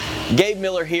Gabe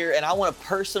Miller here, and I want to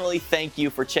personally thank you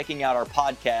for checking out our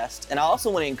podcast. And I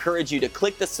also want to encourage you to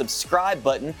click the subscribe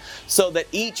button so that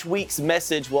each week's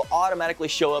message will automatically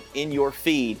show up in your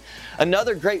feed.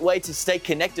 Another great way to stay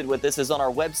connected with us is on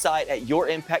our website at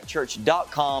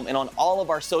yourimpactchurch.com and on all of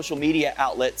our social media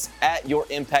outlets at Your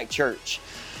Impact Church.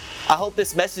 I hope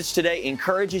this message today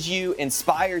encourages you,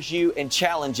 inspires you, and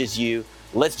challenges you.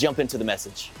 Let's jump into the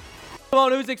message. Come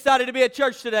on, who's excited to be at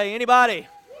church today? Anybody?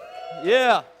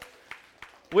 Yeah.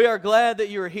 We are glad that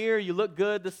you're here. You look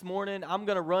good this morning. I'm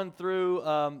going to run through,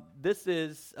 this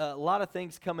is a lot of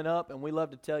things coming up, and we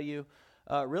love to tell you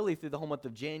really through the whole month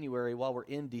of January while we're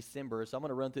in December. So I'm going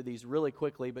to run through these really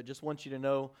quickly, but just want you to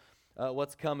know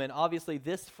what's coming. Obviously,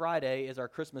 this Friday is our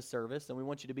Christmas service, and we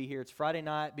want you to be here. It's Friday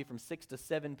night, be from 6 to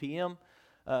 7 p.m.,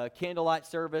 candlelight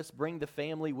service. Bring the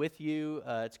family with you.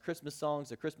 It's Christmas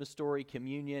songs, a Christmas story,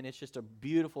 communion. It's just a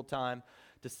beautiful time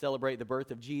to celebrate the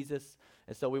birth of Jesus.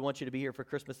 And so we want you to be here for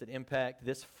Christmas at Impact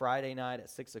this Friday night at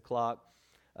 6 o'clock.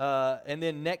 And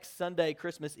then next Sunday,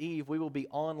 Christmas Eve, we will be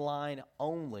online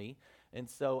only. And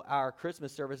so our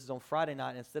Christmas service is on Friday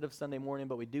night instead of Sunday morning,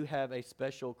 but we do have a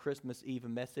special Christmas Eve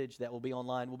message that will be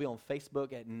online. We'll be on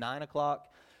Facebook at 9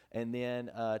 o'clock and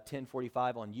then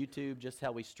 10:45 on YouTube, just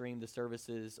how we stream the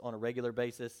services on a regular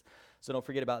basis. So don't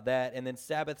forget about that. And then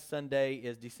Sabbath Sunday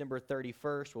is December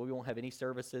 31st, where we won't have any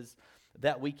services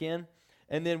that weekend.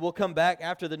 And then we'll come back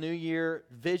after the new year,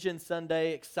 Vision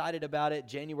Sunday, excited about it,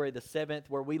 January the 7th,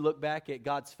 where we look back at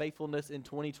God's faithfulness in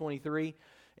 2023.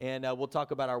 And we'll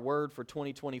talk about our word for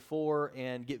 2024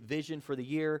 and get vision for the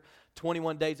year.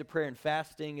 21 days of prayer and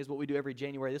fasting is what we do every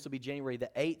January. This will be January the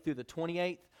 8th through the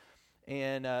 28th.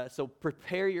 And so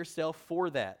prepare yourself for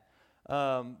that.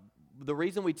 The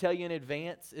reason we tell you in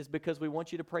advance is because we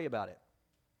want you to pray about it.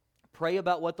 Pray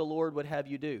about what the Lord would have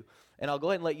you do. And I'll go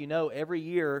ahead and let you know, every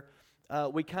year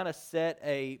we kind of set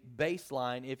a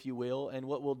baseline, if you will, and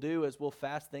what we'll do is we'll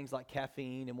fast things like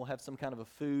caffeine, and we'll have some kind of a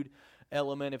food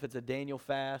element, if it's a Daniel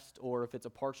fast or if it's a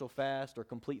partial fast or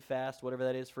complete fast, whatever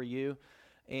that is for you.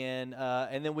 And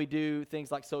then we do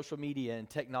things like social media and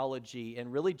technology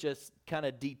and really just kind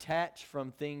of detach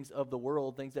from things of the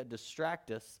world, things that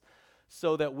distract us,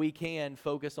 so that we can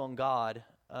focus on God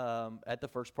at the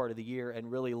first part of the year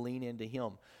and really lean into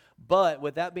Him. But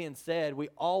with that being said, we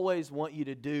always want you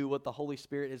to do what the Holy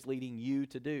Spirit is leading you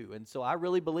to do. And so I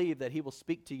really believe that He will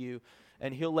speak to you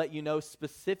and He'll let you know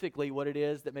specifically what it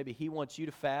is that maybe He wants you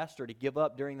to fast or to give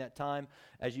up during that time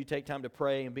as you take time to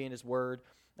pray and be in His Word.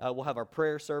 We'll have our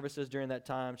prayer services during that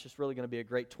time. It's just really going to be a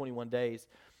great 21 days.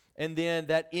 And then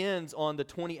that ends on the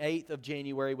 28th of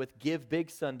January with Give Big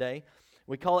Sunday.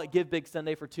 We call it Give Big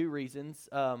Sunday for two reasons,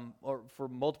 or for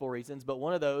multiple reasons. But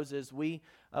one of those is we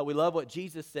love what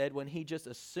Jesus said when He just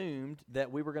assumed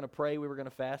that we were going to pray, we were going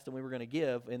to fast, and we were going to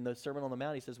give. In the Sermon on the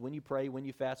Mount, He says, when you pray, when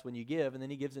you fast, when you give. And then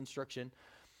He gives instruction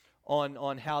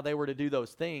on how they were to do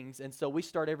those things. And so we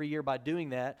start every year by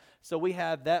doing that. So we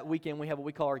have that weekend, we have what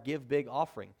we call our Give Big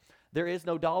offering. There is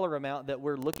no dollar amount that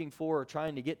we're looking for or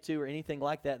trying to get to or anything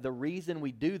like that. The reason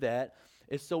we do that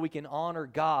is so we can honor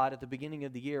God at the beginning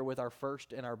of the year with our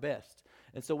first and our best.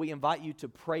 And so we invite you to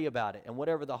pray about it. And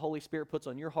whatever the Holy Spirit puts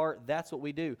on your heart, that's what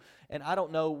we do. And I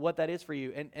don't know what that is for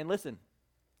you. And listen,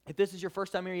 if this is your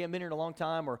first time here, you haven't been here in a long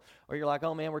time, or you're like,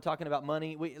 oh man, we're talking about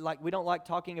money. We don't like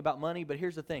talking about money, but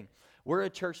here's the thing. We're a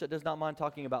church that does not mind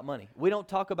talking about money. We don't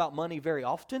talk about money very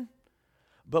often,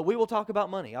 but we will talk about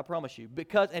money, I promise you.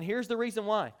 And here's the reason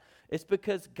why. It's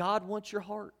because God wants your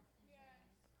heart.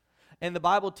 And the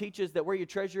Bible teaches that where your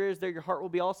treasure is, there your heart will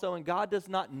be also. And God does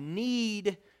not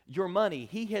need your money.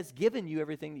 He has given you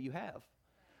everything that you have.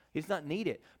 He does not need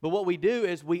it. But what we do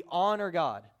is we honor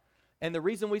God. And the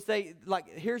reason we say,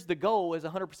 here's the goal is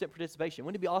 100% participation.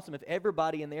 Wouldn't it be awesome if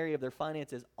everybody in the area of their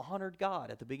finances honored God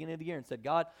at the beginning of the year and said,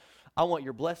 God, I want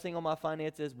your blessing on my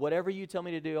finances. Whatever you tell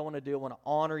me to do, I want to do. I want to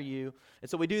honor you. And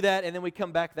so we do that, and then we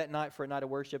come back that night for a night of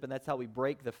worship, and that's how we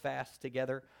break the fast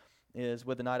together, is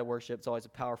with a night of worship. It's always a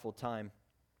powerful time.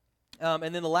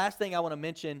 And then the last thing I want to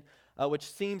mention, which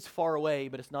seems far away,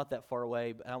 but it's not that far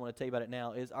away, but I want to tell you about it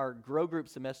now, is our Grow Group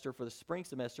semester for the spring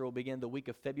semester will begin the week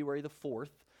of February the 4th.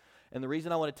 And the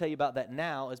reason I want to tell you about that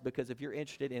now is because if you're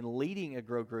interested in leading a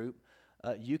Grow Group,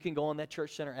 you can go on that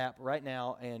Church Center app right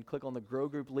now and click on the Grow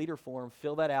Group Leader Form,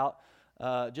 fill that out,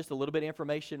 just a little bit of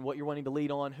information, what you're wanting to lead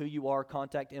on, who you are,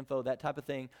 contact info, that type of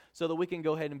thing, so that we can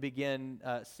go ahead and begin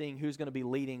seeing who's going to be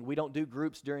leading. We don't do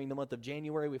groups during the month of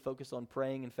January. We focus on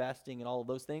praying and fasting and all of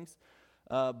those things.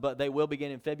 But they will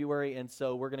begin in February, and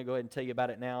so we're going to go ahead and tell you about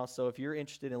it now. So if you're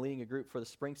interested in leading a group for the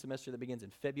spring semester that begins in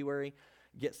February,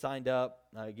 get signed up,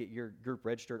 get your group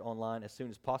registered online as soon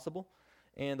as possible.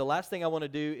 And the last thing I want to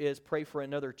do is pray for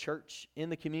another church in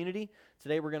the community.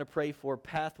 Today we're going to pray for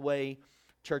Pathway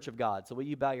Church of God. So will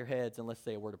you bow your heads and let's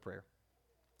say a word of prayer.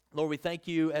 Lord, we thank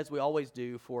you, as we always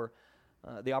do, for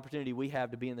the opportunity we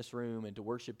have to be in this room and to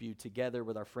worship you together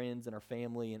with our friends and our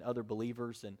family and other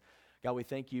believers. And God, we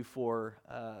thank you for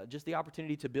just the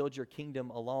opportunity to build your kingdom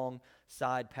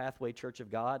alongside Pathway Church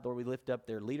of God. Lord, we lift up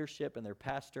their leadership and their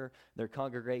pastor, their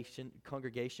congregation.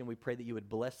 We pray that you would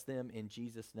bless them in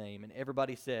Jesus' name. And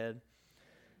everybody said,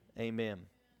 amen.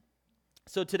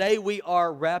 So today we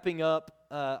are wrapping up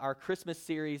our Christmas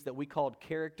series that we called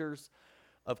Characters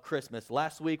of Christmas.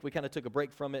 Last week we kind of took a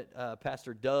break from it.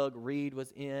 Pastor Doug Reed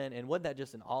was in, and wasn't that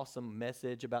just an awesome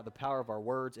message about the power of our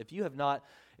words? If you have not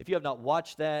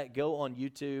watched that, go on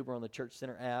YouTube or on the Church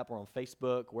Center app or on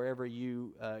Facebook, wherever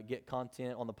you get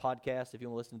content on the podcast. If you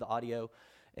want to listen to the audio,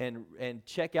 and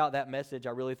check out that message,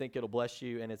 I really think it'll bless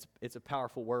you. And it's a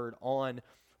powerful word on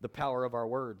the power of our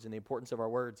words and the importance of our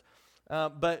words.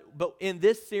 But in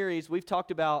this series, we've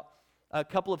talked about a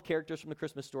couple of characters from the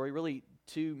Christmas story, really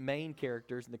two main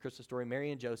characters in the Christmas story,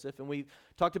 Mary and Joseph. And we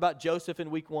talked about Joseph in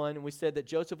week 1, and we said that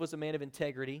Joseph was a man of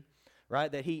integrity,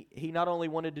 right? That he not only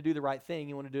wanted to do the right thing,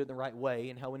 he wanted to do it in the right way,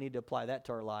 and how we need to apply that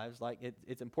to our lives. Like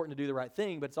it's important to do the right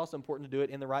thing, but it's also important to do it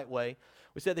in the right way.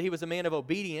 We said that he was a man of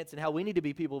obedience, and how we need to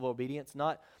be people of obedience,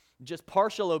 not just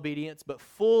partial obedience, but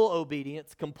full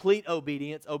obedience, complete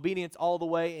obedience, obedience all the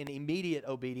way, and immediate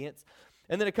obedience.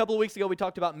 And then a couple of weeks ago, we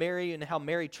talked about Mary and how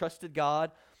Mary trusted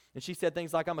God. And she said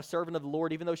things like, I'm a servant of the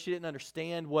Lord, even though she didn't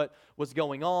understand what was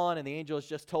going on. And the angel has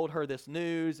just told her this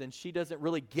news, and she doesn't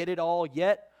really get it all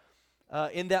yet.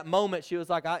 In that moment, she was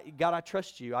like, God, I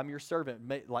trust you. I'm your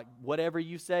servant. Like, whatever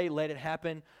you say, let it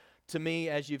happen to me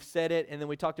as you've said it. And then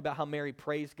we talked about how Mary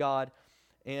praised God.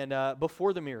 And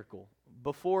before the miracle,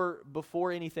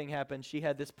 before anything happened, she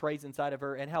had this praise inside of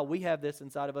her, and how we have this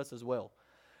inside of us as well.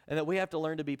 And that we have to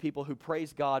learn to be people who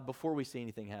praise God before we see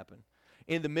anything happen.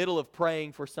 In the middle of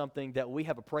praying for something, that we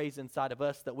have a praise inside of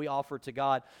us that we offer to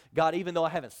God. God, even though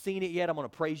I haven't seen it yet, I'm going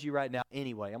to praise you right now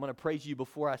anyway. I'm going to praise you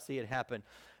before I see it happen.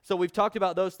 So we've talked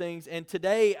about those things. And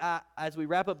today, as we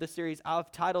wrap up this series,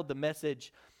 I've titled the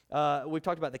message, we've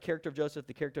talked about the character of Joseph,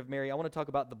 the character of Mary. I want to talk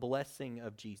about the blessing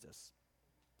of Jesus.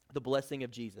 The blessing of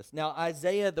Jesus. Now,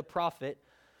 Isaiah the prophet,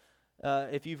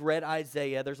 if you've read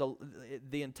Isaiah, there's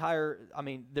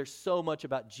so much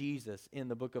about Jesus in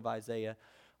the book of Isaiah,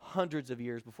 hundreds of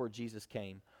years before Jesus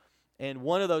came. And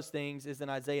one of those things is in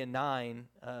Isaiah 9,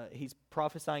 he's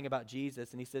prophesying about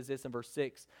Jesus, and he says this in verse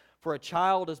 6, "For a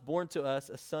child is born to us,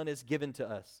 a son is given to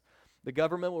us. The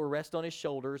government will rest on his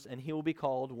shoulders, and he will be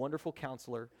called Wonderful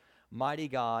Counselor, Mighty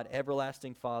God,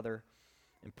 Everlasting Father,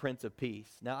 and Prince of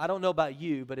Peace." Now, I don't know about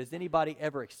you, but has anybody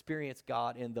ever experienced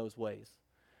God in those ways?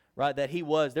 Right, that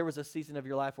there was a season of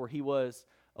your life where he was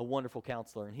a wonderful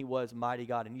counselor, and he was mighty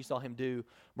God, and you saw him do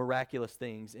miraculous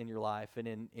things in your life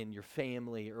and in your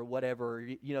family or whatever.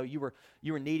 You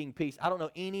were needing peace. I don't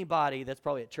know anybody that's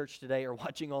probably at church today or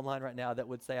watching online right now that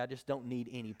would say, I just don't need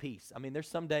any peace. I mean, there's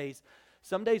some days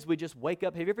we just wake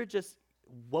up. Have you ever just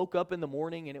woke up in the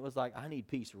morning and it was like, I need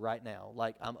peace right now.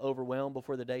 Like, I'm overwhelmed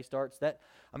before the day starts. That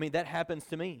happens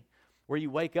to me. Where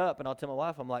you wake up, and I'll tell my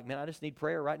wife, I'm like, man, I just need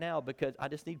prayer right now because I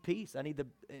just need peace.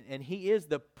 And he is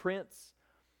the Prince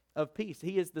of Peace.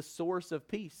 He is the source of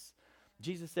peace.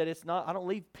 Jesus said, I don't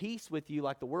leave peace with you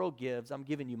like the world gives. I'm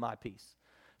giving you my peace.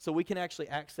 So we can actually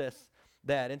access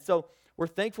that. And so we're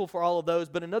thankful for all of those.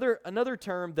 But another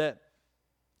term that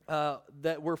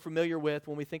we're familiar with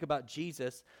when we think about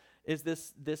Jesus is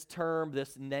this term,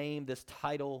 this name, this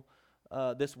title,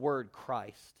 this word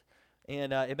Christ.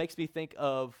 And it makes me think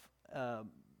of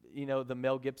the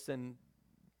Mel Gibson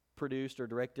produced or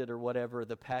directed or whatever,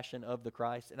 The Passion of the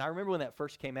Christ. And I remember when that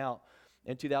first came out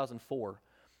in 2004.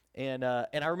 And I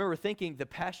remember thinking, The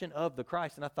Passion of the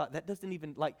Christ. And I thought, that doesn't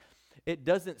even, it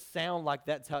doesn't sound like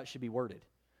that's how it should be worded,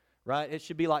 right? It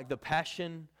should be like The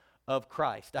Passion of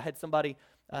Christ. I had somebody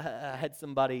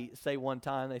say one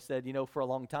time, they said, for a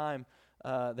long time,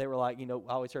 they were like, I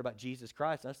always heard about Jesus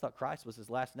Christ. And I just thought Christ was his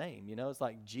last name. It's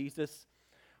like Jesus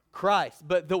Christ.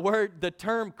 But the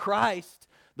term Christ,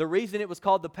 the reason it was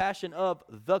called the Passion of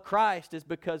the Christ is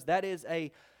because that is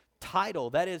a title.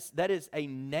 That is a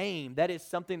name. That is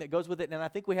something that goes with it. And I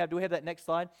think do we have that next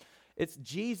slide? It's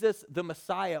Jesus the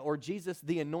Messiah, or Jesus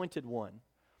the Anointed One,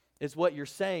 is what you're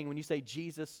saying when you say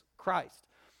Jesus Christ.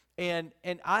 And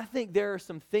I think there are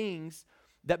some things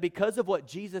that because of what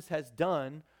Jesus has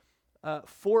done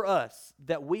for us,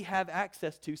 that we have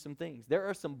access to some things. There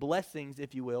are some blessings,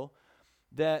 if you will,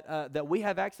 that we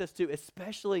have access to,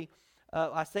 especially,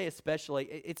 I say especially,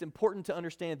 it's important to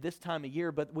understand this time of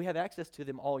year, but we have access to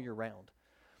them all year round.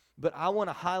 but I want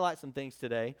to highlight some things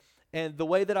today. And the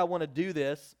way that I want to do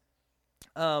this,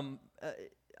 is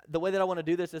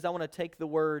I want to take the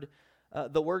word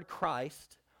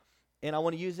Christ, and I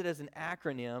want to use it as an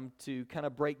acronym to kind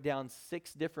of break down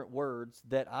 6 different words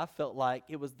that I felt like I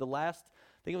think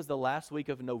it was the last week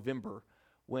of November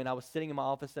when I was sitting in my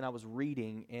office and I was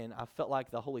reading, and I felt like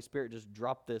the Holy Spirit just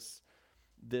dropped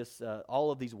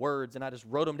all of these words, and I just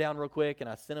wrote them down real quick, and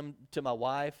I sent them to my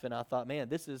wife, and I thought, man,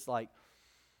 this is like,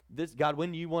 this, God,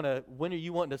 when are you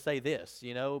wanting to say this,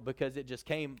 because it just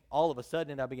came all of a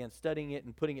sudden, and I began studying it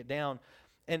and putting it down.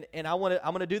 And I'm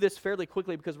going to do this fairly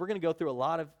quickly because we're going to go through a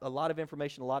lot of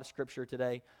information, a lot of scripture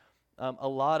today, a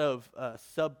lot of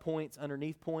sub-points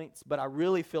underneath points, but I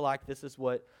really feel like this is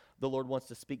what the Lord wants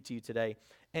to speak to you today.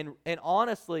 And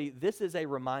honestly, this is a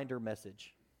reminder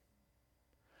message.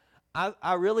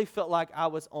 I really felt like I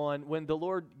was when the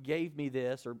Lord gave me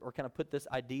this or kind of put this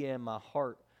idea in my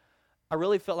heart, I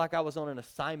really felt like I was on an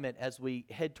assignment as we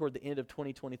head toward the end of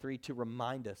 2023 to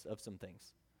remind us of some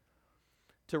things.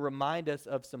 To remind us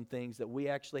of some things that we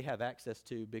actually have access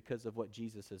to because of what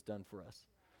Jesus has done for us.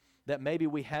 That maybe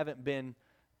we haven't been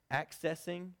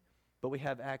accessing, but we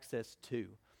have access to.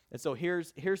 And so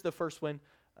here's the first one,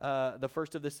 the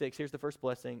first of the 6. Here's the first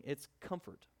blessing. It's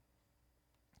comfort.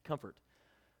 Comfort.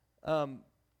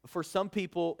 For some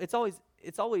people, it's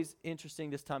always interesting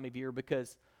this time of year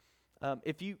because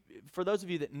for those of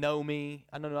you that know me,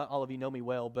 I know not all of you know me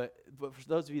well, but for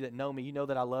those of you that know me, you know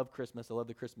that I love Christmas. I love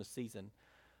the Christmas season.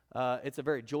 It's a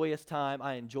very joyous time.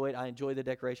 I enjoy it. I enjoy the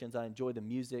decorations. I enjoy the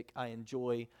music. I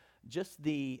enjoy just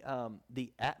the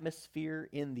atmosphere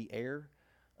in the air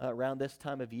around this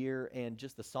time of year, and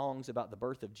just the songs about the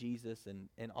birth of Jesus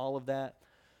and all of that.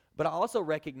 But I also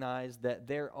recognize that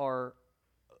there are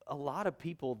a lot of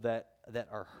people that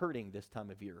are hurting this time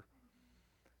of year.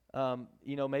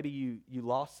 Maybe you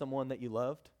lost someone that you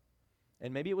loved,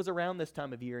 and maybe it was around this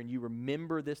time of year, and you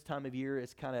remember this time of year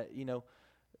as kind of,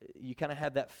 you kind of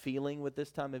have that feeling with this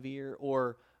time of year,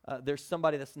 or there's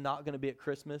somebody that's not going to be at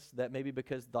Christmas that maybe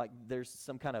because like there's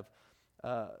some kind of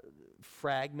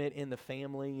fragment in the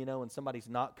family, and somebody's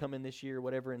not coming this year or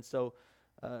whatever, and so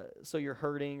you're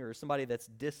hurting, or somebody that's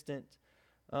distant.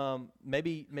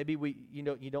 Maybe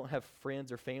you don't have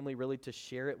friends or family really to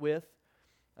share it with,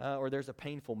 or there's a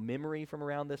painful memory from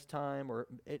around this time,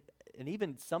 and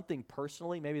even something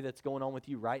personally maybe that's going on with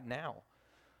you right now.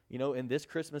 In this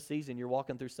Christmas season, you're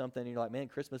walking through something, and you're like, man,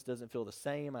 Christmas doesn't feel the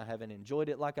same. I haven't enjoyed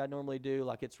it like I normally do.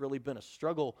 Like, it's really been a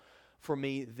struggle for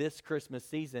me this Christmas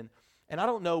season. And I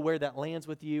don't know where that lands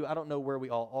with you. I don't know where we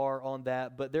all are on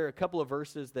that. But there are a couple of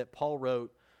verses that Paul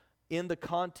wrote in the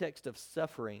context of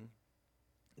suffering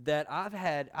that I've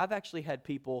actually had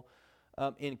people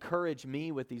encourage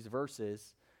me with these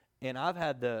verses. And I've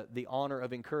had the honor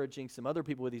of encouraging some other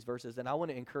people with these verses, and I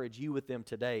want to encourage you with them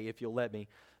today, if you'll let me.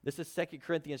 This is 2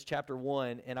 Corinthians chapter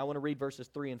 1, and I want to read verses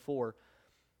 3 and 4.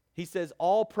 He says,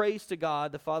 "All praise to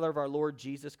God, the Father of our Lord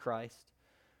Jesus Christ.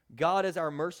 God is our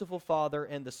merciful Father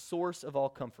and the source of all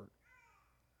comfort.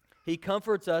 He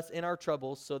comforts us in our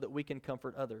troubles so that we can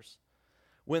comfort others.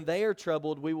 When they are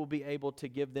troubled, we will be able to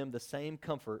give them the same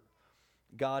comfort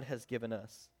God has given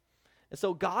us." And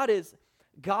so God is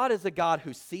a God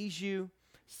who sees you,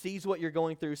 sees what you're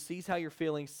going through, sees how you're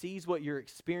feeling, sees what you're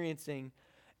experiencing,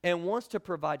 and wants to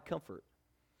provide comfort.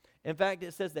 In fact,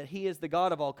 it says that He is the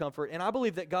God of all comfort, and I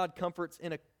believe that God comforts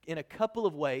in a couple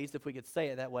of ways, if we could say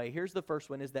it that way. Here's the first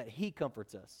one, is that He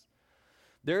comforts us.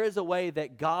 There is a way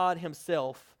that God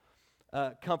Himself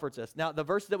comforts us. Now, the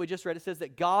verse that we just read, it says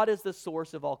that God is the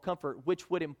source of all comfort, which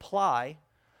would imply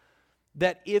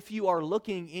that if you are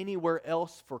looking anywhere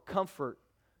else for comfort,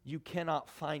 you cannot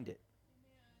find it.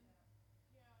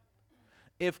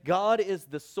 If God is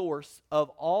the source of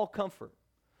all comfort,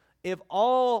 if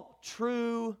all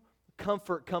true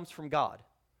comfort comes from God,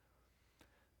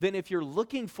 then if you're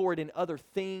looking for it in other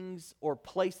things or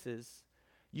places,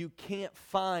 you can't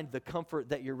find the comfort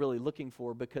that you're really looking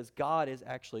for, because God is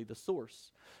actually the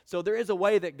source. So there is a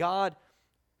way that God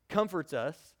comforts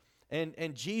us,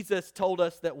 and Jesus told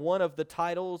us that one of the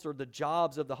titles or the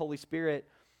jobs of the Holy Spirit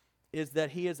is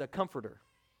that He is a comforter,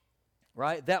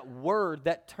 right? That word,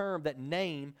 that term, that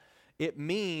name, it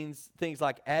means things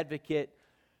like advocate.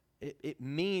 It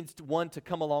means one to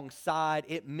come alongside.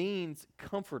 It means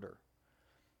comforter.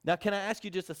 Now, can I ask you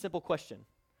just a simple question?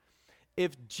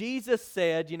 If Jesus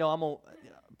said, I'm going to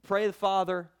pray the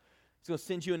Father, He's going to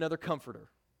send you another comforter,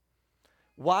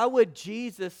 why would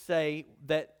Jesus say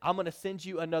that I'm going to send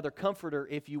you another comforter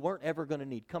if you weren't ever going to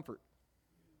need comfort?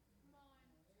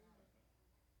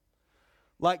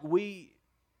 Like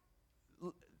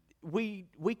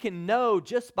we can know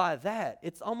just by that.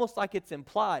 It's almost like it's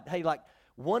implied. Hey, like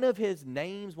one of his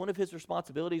names, one of his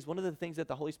responsibilities, one of the things that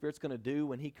the Holy Spirit's going to do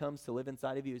when he comes to live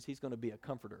inside of you is he's going to be a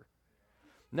comforter.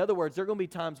 In other words, there are going to be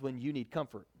times when you need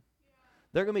comfort.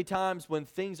 There are going to be times when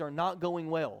things are not going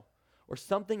well, or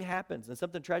something happens and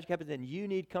something tragic happens and you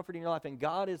need comfort in your life, and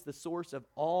God is the source of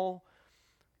all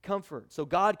comfort. So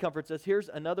God comforts us. Here's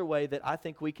another way that I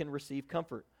think we can receive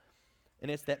comfort, and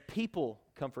it's that people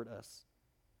comfort us.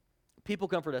 People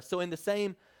comfort us. So in the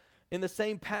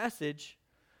same passage,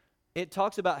 it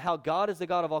talks about how God is the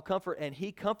God of all comfort, and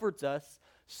he comforts us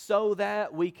so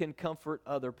that we can comfort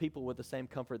other people with the same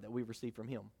comfort that we've received from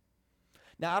him.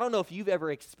 Now, I don't know if you've ever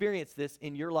experienced this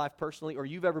in your life personally, or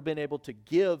you've ever been able to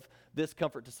give this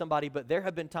comfort to somebody, but there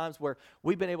have been times where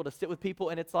we've been able to sit with people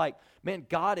and it's like, man,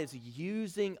 God is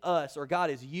using us, or God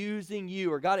is using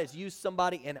you, or God has used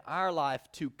somebody in our life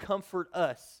to comfort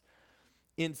us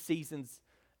in seasons.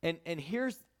 And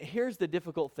here's the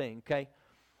difficult thing, okay?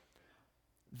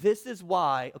 This is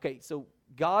why, okay, so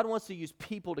God wants to use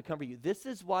people to comfort you. This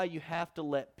is why you have to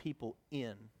let people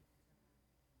in.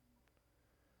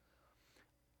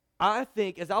 I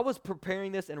think as I was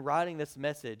preparing this and writing this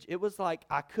message, it was like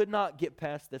I could not get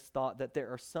past this thought that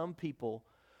there are some people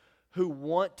who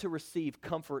want to receive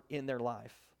comfort in their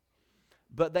life,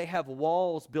 but they have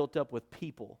walls built up with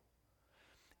people.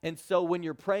 And so when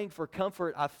you're praying for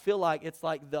comfort, I feel like it's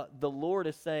like the Lord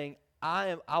is saying,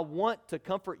 I want to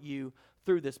comfort you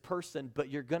through this person, but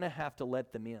you're going to have to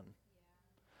let them in.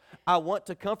 I want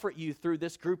to comfort you through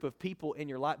this group of people in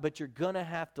your life, but you're going to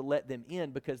have to let them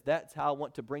in, because that's how I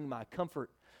want to bring my comfort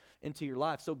into your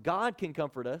life. So God can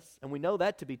comfort us, and we know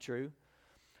that to be true,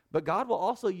 but God will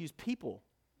also use people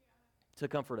to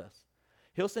comfort us.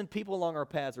 He'll send people along our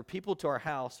paths, or people to our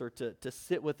house, or to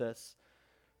sit with us,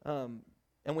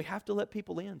 and we have to let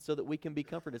people in so that we can be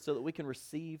comforted, so that we can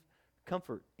receive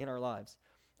comfort in our lives.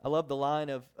 I love the line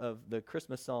of the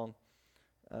Christmas song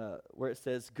where it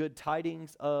says, good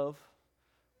tidings of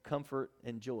comfort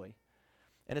and joy.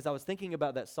 And as I was thinking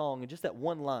about that song, and just that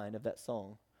one line of that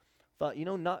song, thought,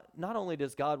 not only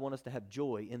does God want us to have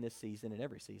joy in this season and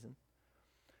every season,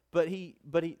 but he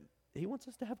wants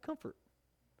us to have comfort.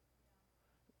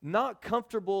 Not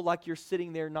comfortable like you're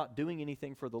sitting there not doing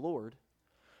anything for the Lord,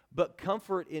 but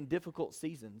comfort in difficult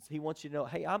seasons. He wants you to know,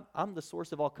 hey, I'm the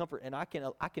source of all comfort, and I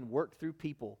can work through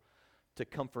people to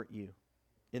comfort you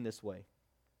in this way.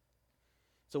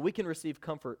 So we can receive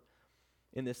comfort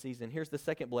in this season. Here's the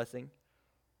second blessing.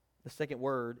 The second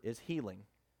word is healing.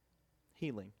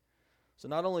 Healing. So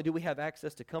not only do we have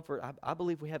access to comfort, I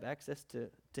believe we have access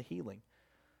to healing.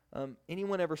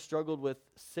 Anyone ever struggled with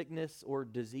sickness or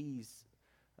disease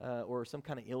or some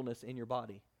kind of illness in your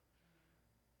body?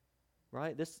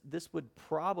 Right? This would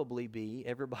probably be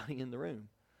everybody in the room.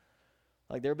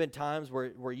 Like there have been times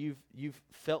where you've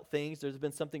felt things, there's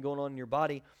been something going on in your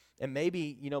body, and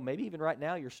maybe even right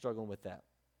now you're struggling with that.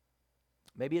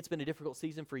 Maybe it's been a difficult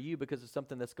season for you because of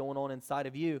something that's going on inside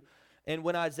of you. And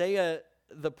when Isaiah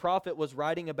the prophet was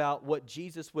writing about what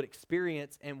Jesus would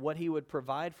experience and what he would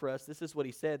provide for us, this is what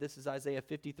he said. This is Isaiah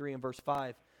 53 and verse 5.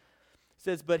 It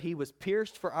says, but he was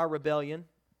pierced for our rebellion,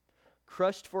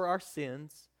 crushed for our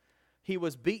sins. He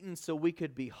was beaten so we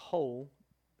could be whole.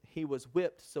 He was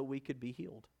whipped so we could be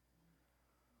healed.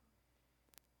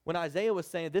 When Isaiah was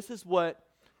saying, this is what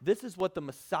the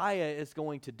Messiah is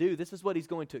going to do. This is what he's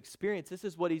going to experience. This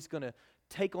is what he's going to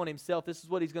take on himself. This is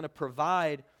what he's going to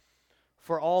provide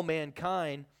for all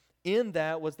mankind. In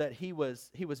that was that he was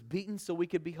beaten so we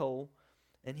could be whole,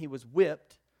 and he was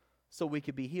whipped so we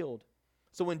could be healed.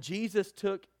 So when Jesus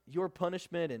took your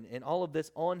punishment and all of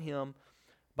this on him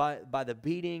by the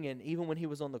beating, and even when he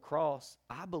was on the cross,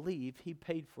 I believe he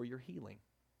paid for your healing.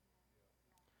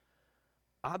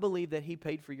 I believe that he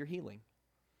paid for your healing.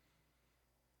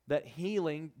 That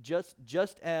healing,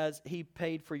 just as he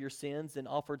paid for your sins and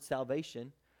offered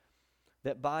salvation,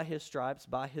 that by his stripes,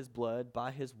 by his blood, by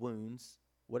his wounds,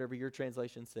 whatever your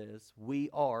translation says,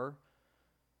 we are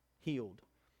healed.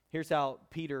 Here's how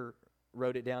Peter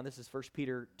wrote it down. This is 1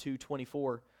 Peter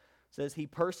 2:24. It says, he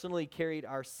personally carried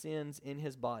our sins in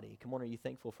his body. Come on, are you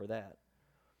thankful for that?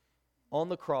 On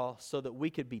the cross, so that we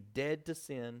could be dead to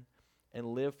sin and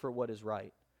live for what is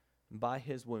right. And by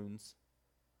his wounds,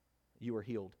 you are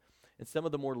healed. And some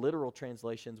of the more literal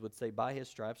translations would say, by his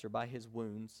stripes or by his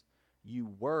wounds,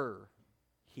 you were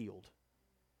healed.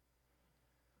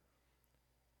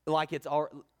 Like it's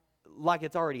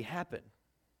already happened.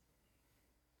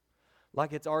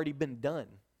 Like it's already been done.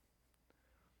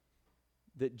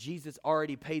 That Jesus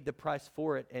already paid the price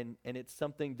for it, and it's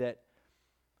something that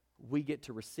we get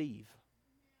to receive.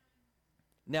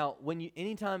 Now,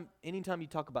 anytime you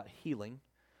talk about healing,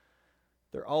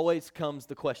 there always comes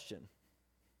the question.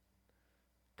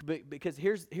 Because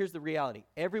here's the reality.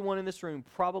 Everyone in this room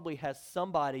probably has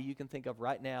somebody you can think of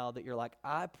right now that you're like,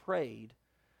 I prayed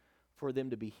for them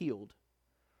to be healed,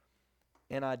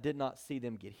 and I did not see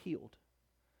them get healed.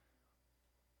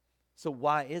 So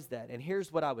why is that? And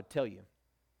here's what I would tell you.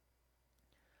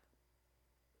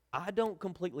 I don't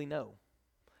completely know.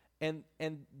 And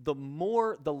the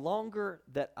longer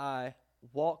that I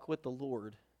walk with the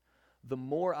Lord, the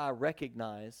more I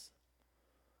recognize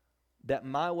that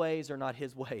my ways are not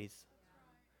his ways,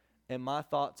 and my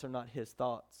thoughts are not his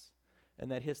thoughts,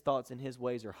 and that his thoughts and his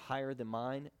ways are higher than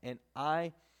mine, and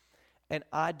I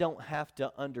don't have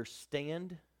to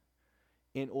understand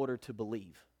in order to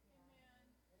believe.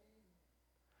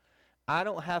 I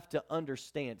don't have to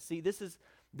understand. See, this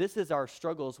is our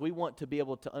struggles. We want to be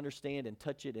able to understand and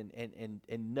touch it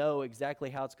and know exactly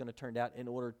how it's going to turn out in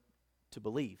order to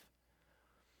believe.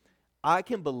 I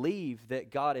can believe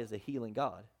that God is a healing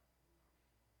God.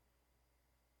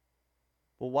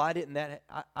 Well, why didn't that?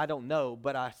 I don't know,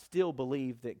 but I still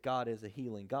believe that God is a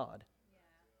healing God.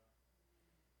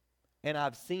 Yeah. And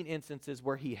I've seen instances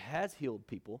where he has healed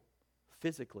people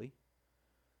physically.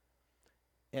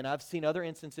 And I've seen other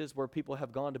instances where people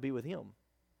have gone to be with him,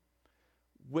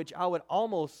 which I would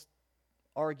almost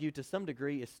argue to some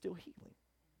degree is still healing.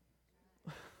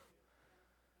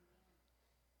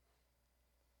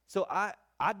 So I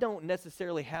don't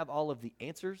necessarily have all of the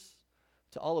answers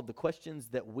to all of the questions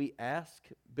that we ask,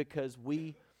 because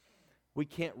we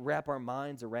can't wrap our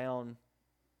minds around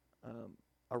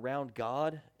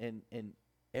God and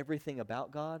everything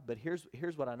about God. But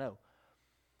here's what I know.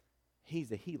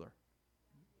 He's a healer.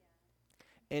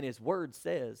 And his word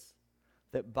says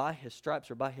that by his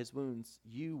stripes or by his wounds,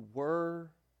 you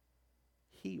were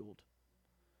healed.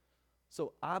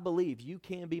 So I believe you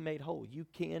can be made whole. You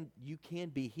can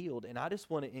be healed. And I just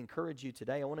want to encourage you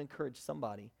today. I want to encourage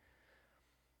somebody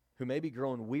who may be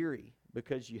growing weary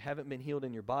because you haven't been healed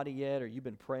in your body yet, or you've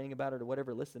been praying about it or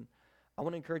whatever. Listen, I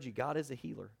want to encourage you. God is a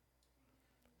healer.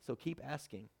 So keep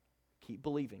asking. Keep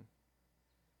believing.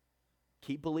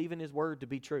 Keep believing his word to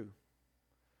be true,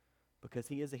 because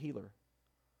he is a healer.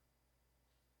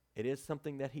 It is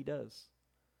something that he does.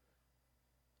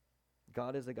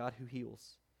 God is a God who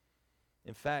heals.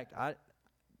 In fact, I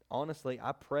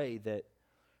pray that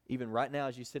even right now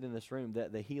as you sit in this room,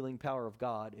 that the healing power of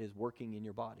God is working in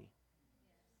your body.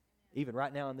 Even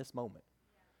right now in this moment.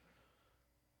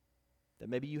 That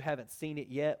maybe you haven't seen it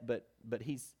yet, but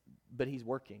he's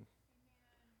working.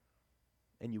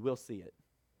 And you will see it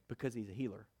because he's a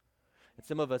healer. And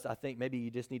some of us, I think maybe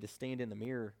you just need to stand in the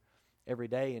mirror every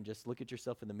day and just look at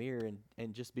yourself in the mirror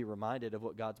and just be reminded of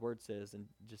what God's word says and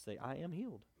just say, I am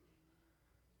healed.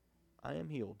 I am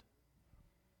healed.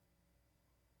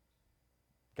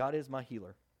 God is my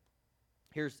healer.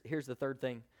 Here's the third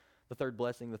thing, the third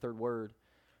blessing, the third word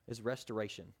is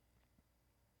restoration.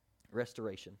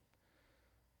 Restoration.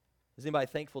 Is anybody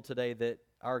thankful today that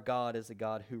our God is a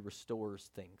God who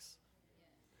restores things?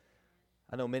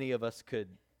 I know many of us could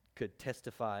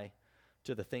testify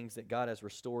to the things that God has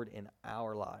restored in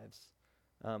our lives.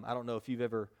 I don't know if you've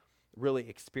ever really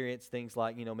experienced things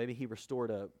like, maybe he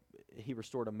restored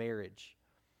a marriage.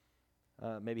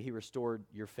 Maybe he restored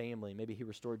your family. Maybe he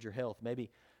restored your health. Maybe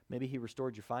he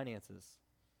restored your finances.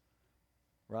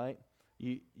 Right?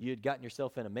 You had gotten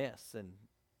yourself in a mess,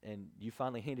 and you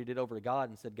finally handed it over to God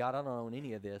and said, God, I don't own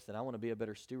any of this, and I want to be a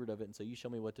better steward of it, and so you show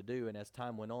me what to do. And as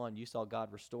time went on, you saw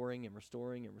God restoring and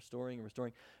restoring and restoring and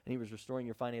restoring, and he was restoring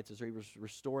your finances, or he was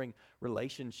restoring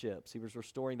relationships. He was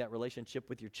restoring that relationship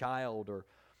with your child, or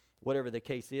whatever the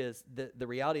case is. The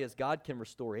reality is God can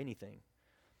restore anything,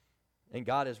 and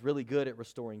God is really good at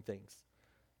restoring things.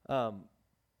 I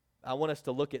want us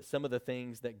to look at some of the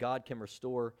things that God can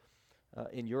restore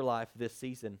in your life this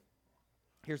season.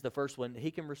 Here's the first one. He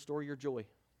can restore your joy.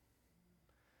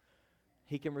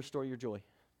 He can restore your joy.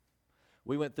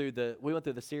 We went through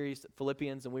the series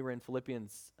Philippians, and we were in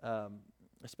Philippians,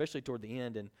 especially toward the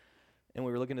end, and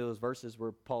we were looking at those verses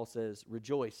where Paul says,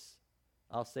 "Rejoice."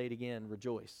 I'll say it again,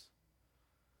 rejoice.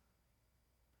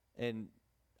 And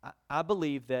I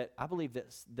believe that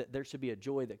there should be a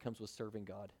joy that comes with serving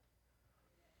God.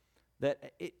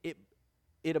 That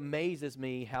it amazes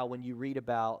me how when you read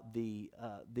about the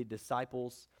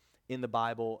disciples in the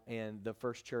Bible and the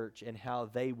first church and how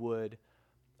they would,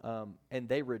 and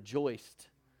they rejoiced.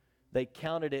 They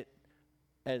counted it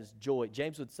as joy.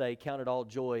 James would say, count it all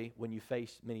joy when you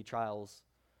face many trials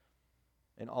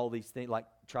and all these things, like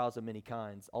trials of many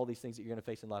kinds, all these things that you're going to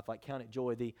face in life, like count it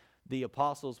joy. The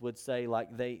apostles would say, like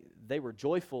they were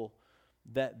joyful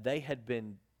that they had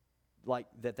been,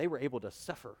 that they were able to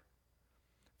suffer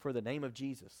for the name of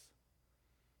Jesus.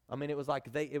 I mean, it was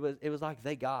like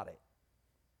they got it.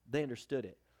 They understood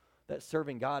it. That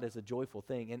serving God is a joyful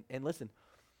thing. And listen,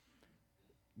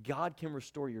 God can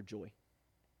restore your joy.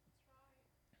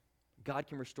 God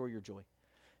can restore your joy.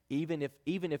 Even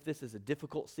if this is a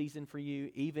difficult season for you,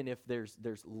 even if there's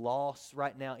loss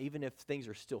right now, even if things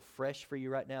are still fresh for you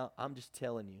right now, I'm just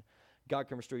telling you, God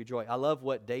can restore your joy. I love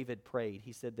what David prayed.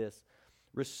 He said this,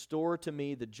 "Restore to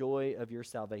me the joy of your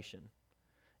salvation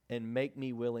and make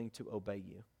me willing to obey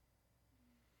you."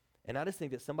 And I just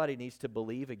think that somebody needs to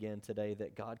believe again today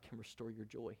that God can restore your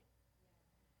joy.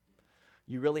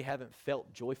 You really haven't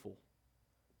felt joyful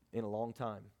in a long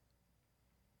time.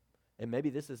 And maybe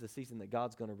this is a season that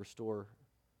God's going to restore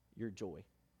your joy.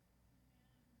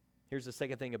 Here's the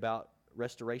second thing about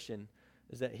restoration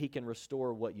is that he can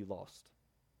restore what you lost.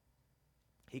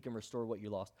 He can restore what you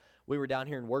lost. We were down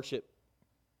here in worship.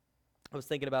 I was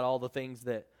thinking about all the things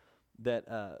that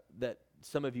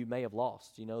some of you may have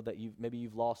lost, that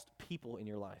you've lost people in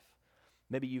your life.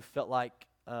 Maybe you felt like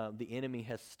the enemy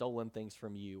has stolen things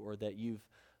from you, or that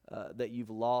you've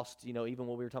lost, even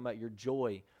when we were talking about your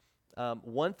joy.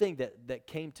 One thing that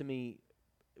came to me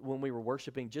when we were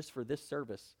worshiping just for this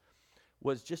service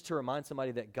was just to remind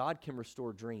somebody that God can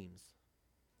restore dreams.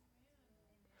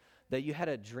 That you had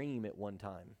a dream at one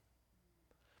time,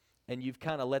 and you've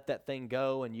kind of let that thing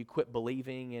go, and you quit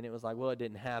believing, and it was like, well, it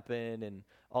didn't happen, and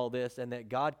all this, and that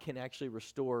God can actually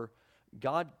restore.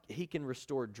 He can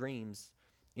restore dreams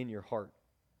in your heart.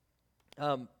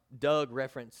 Doug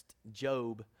referenced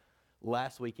Job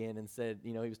last weekend and said,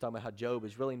 he was talking about how Job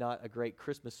is really not a great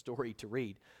Christmas story to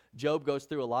read. Job goes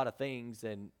through a lot of things,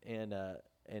 and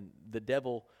the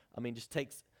devil, just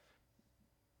takes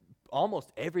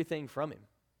almost everything from him.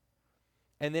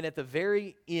 And then at the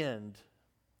very end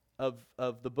of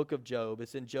the book of Job,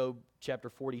 it's in Job chapter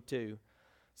 42,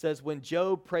 says, when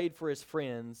Job prayed for his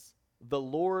friends, the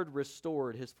Lord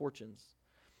restored his fortunes.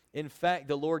 In fact,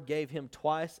 the Lord gave him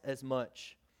twice as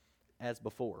much as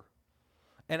before.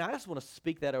 And I just want to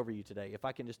speak that over you today, if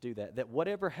I can just do that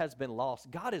whatever has been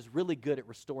lost, God is really good at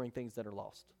restoring things that are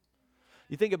lost.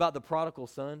 You think about the prodigal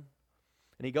son,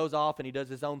 and he goes off and he does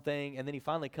his own thing, and then he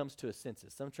finally comes to his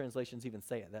senses. Some translations even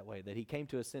say it that way, that he came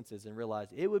to his senses and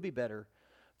realized it would be better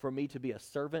for me to be a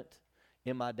servant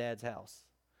in my dad's house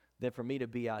than for me to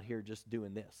be out here just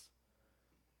doing this.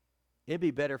 It'd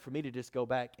be better for me to just go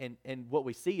back, and what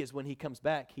we see is when he comes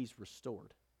back, he's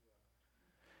restored.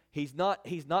 He's not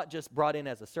just brought in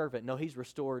as a servant. No, he's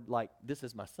restored like, this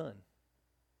is my son.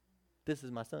 This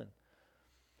is my son.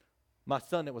 My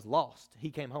son that was lost,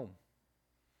 he came home.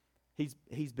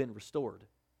 He's been restored.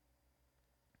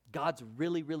 God's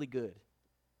really, really good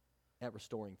at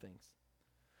restoring things.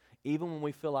 Even when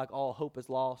we feel like all hope is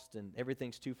lost and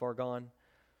everything's too far gone,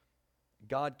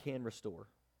 God can restore.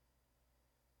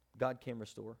 God can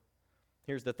restore.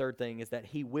 Here's the third thing, is that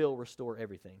he will restore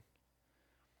everything.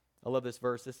 I love this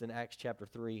verse. This is in Acts chapter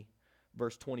 3,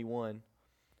 verse 21. It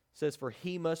says, for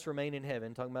he must remain in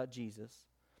heaven, talking about Jesus,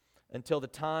 until the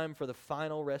time for the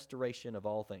final restoration of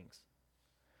all things,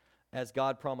 as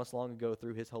God promised long ago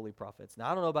through his holy prophets.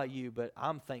 Now, I don't know about you, but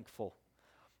I'm thankful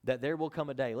that there will come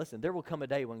a day. Listen, there will come a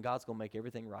day when God's going to make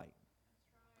everything right.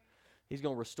 He's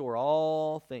going to restore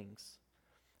all things,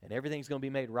 and everything's going to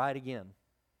be made right again.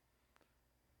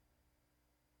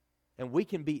 And we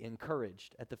can be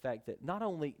encouraged at the fact that not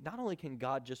only can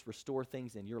God just restore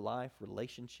things in your life,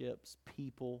 relationships,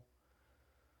 people,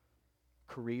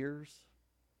 careers,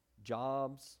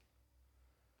 jobs,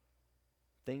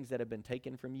 things that have been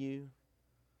taken from you,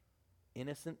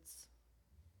 innocence,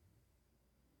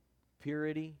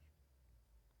 purity.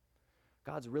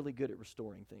 God's really good at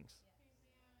restoring things.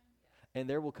 And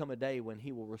there will come a day when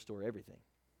he will restore everything,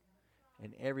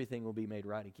 and everything will be made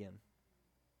right again.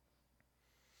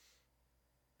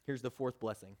 Here's the fourth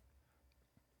blessing.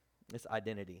 It's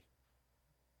identity.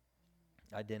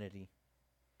 Identity.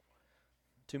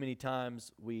 Too many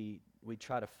times we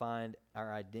try to find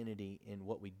our identity in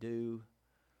what we do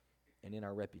and in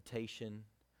our reputation.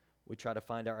 We try to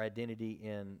find our identity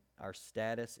in our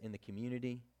status in the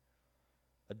community,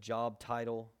 a job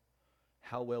title,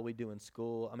 how well we do in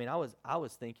school. I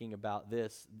was thinking about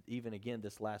this even again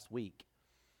this last week.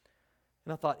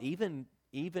 And I thought even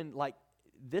like,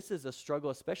 this is a struggle,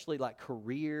 especially like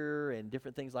career and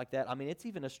different things like that. It's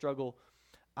even a struggle.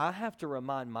 I have to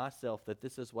remind myself that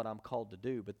this is what I'm called to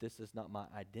do, but this is not my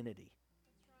identity.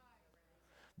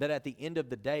 That at the end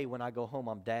of the day, when I go home,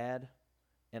 I'm dad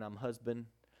and I'm husband,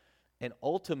 and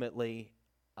ultimately,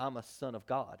 I'm a son of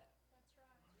God.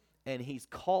 And he's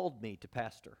called me to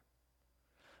pastor.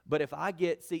 But if I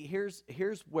get, see, here's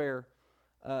where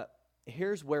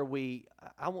we,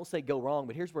 I won't say go wrong,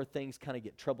 but here's where things kind of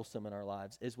get troublesome in our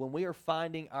lives, is when we are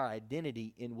finding our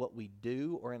identity in what we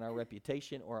do or in our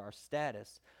reputation or our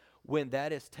status. When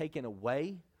that is taken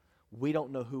away, we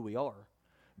don't know who we are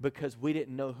because we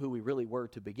didn't know who we really were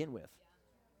to begin with.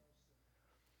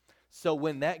 So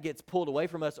when that gets pulled away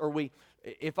from us, or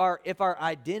if our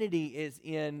identity is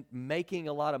in making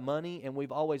a lot of money, and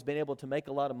we've always been able to make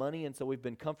a lot of money, and so we've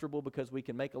been comfortable because we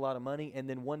can make a lot of money, and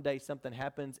then one day something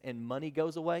happens and money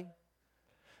goes away,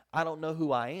 I don't know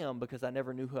who I am because I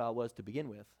never knew who I was to begin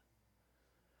with.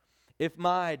 If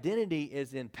my identity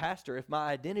is in pastor, if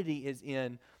my identity is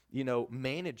in,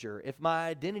 manager, if my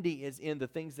identity is in the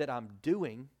things that I'm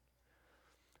doing,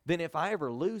 then if I ever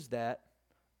lose that,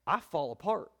 I fall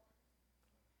apart.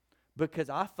 Because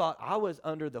I thought I was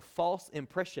under the false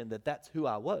impression that that's who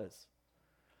I was.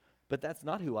 But that's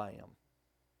not who I am.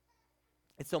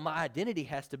 And so my identity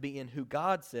has to be in who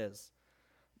God says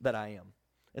that I am.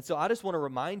 And so I just want to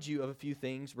remind you of a few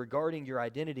things regarding your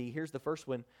identity. Here's the first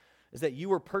one, is that you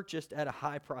were purchased at a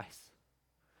high price.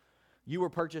 You were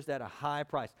purchased at a high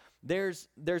price. There's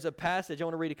a passage, I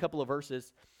want to read a couple of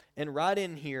verses, and right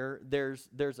in here, there's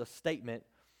a statement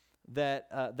that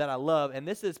I love, and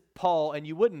this is Paul, and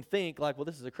you wouldn't think, like, well,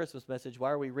 this is a Christmas message,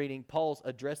 why are we reading? Paul's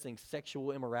addressing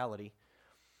sexual immorality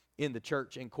in the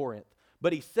church in Corinth.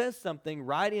 But he says something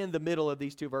right in the middle of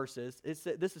these two verses.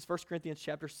 This is 1 Corinthians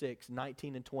chapter 6,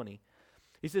 19 and 20.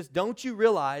 He says, "Don't you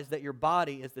realize that your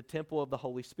body is the temple of the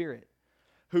Holy Spirit,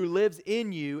 who lives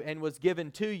in you and was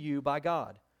given to you by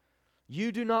God?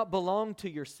 You do not belong to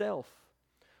yourself,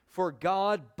 for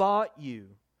God bought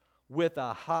you with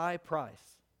a high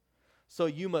price. So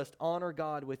you must honor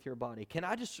God with your body." Can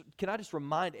I just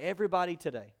remind everybody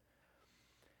today,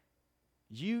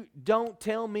 you don't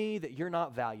tell me that you're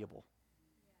not valuable.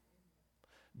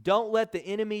 Don't let the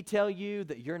enemy tell you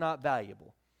that you're not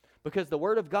valuable. Because the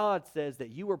Word of God says that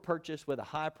you were purchased with a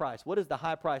high price. What is the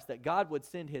high price? That God would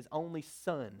send His only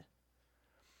Son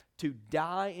to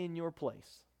die in your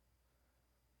place,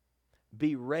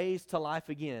 be raised to life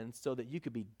again so that you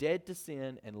could be dead to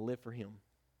sin and live for Him.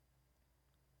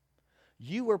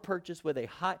 You were purchased with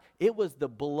it was the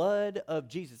blood of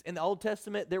Jesus. In the Old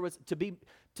Testament, there was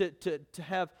to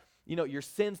have, your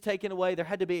sins taken away, there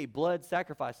had to be a blood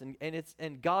sacrifice.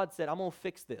 And God said, I'm going to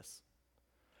fix this.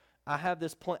 I have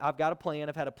this plan. I've got a plan.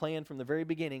 I've had a plan from the very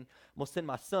beginning. I'm going to send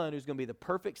my Son, who's going to be the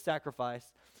perfect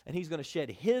sacrifice, and He's going to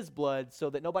shed His blood so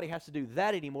that nobody has to do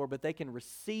that anymore, but they can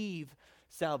receive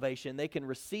salvation. They can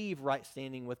receive right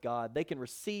standing with God. They can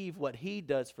receive what He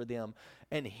does for them,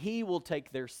 and He will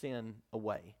take their sin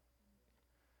away.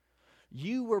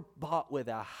 You were bought with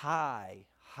a high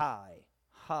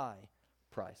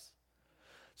price.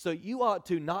 So you ought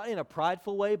to, not in a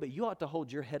prideful way, but you ought to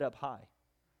hold your head up high,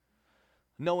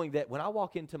 knowing that when I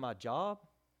walk into my job,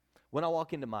 when I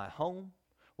walk into my home,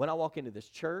 when I walk into this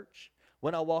church,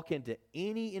 when I walk into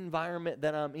any environment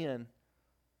that I'm in,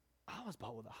 I was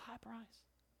bought with a high price.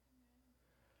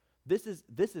 This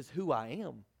is who I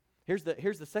am. Here's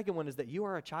the second one, is that you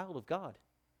are a child of God.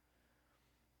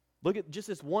 Look at just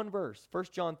this one verse,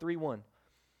 1 John 3:1.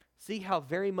 "See how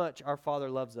very much our Father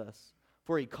loves us,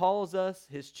 for He calls us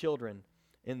His children,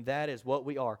 and that is what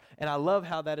we are." And I love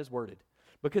how that is worded,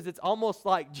 because it's almost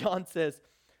like John says,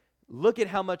 look at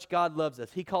how much God loves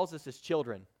us. He calls us His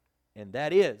children, and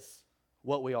that is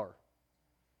what we are.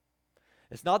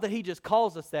 It's not that He just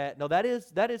calls us that. No, that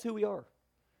is who we are.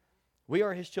 We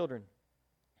are His children.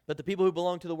 But the people who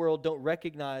belong to the world don't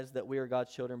recognize that we are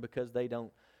God's children because they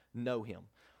don't know Him.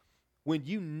 When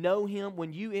you know Him,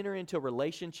 when you enter into a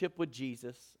relationship with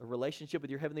Jesus, a relationship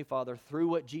with your Heavenly Father through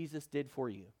what Jesus did for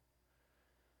you,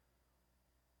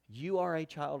 you are a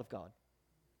child of God.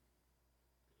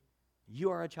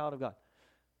 You are a child of God.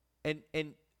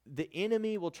 And the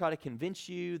enemy will try to convince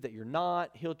you that you're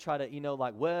not. He'll try to,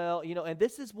 and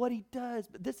this is what he does.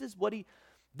 But this is what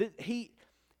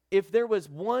if there was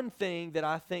one thing that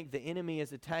I think the enemy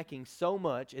is attacking so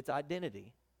much, it's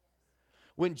identity.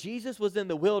 When Jesus was in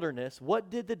the wilderness, what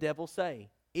did the devil say?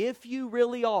 If you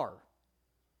really are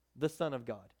the Son of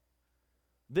God,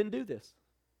 then do this.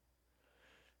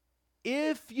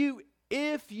 If you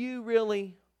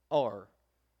really are,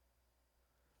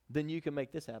 then you can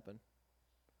make this happen.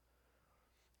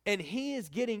 And he is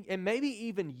getting, and maybe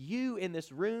even you in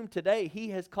this room today, he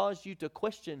has caused you to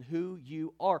question who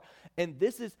you are. And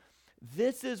this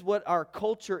is what our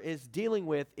culture is dealing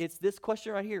with. It's this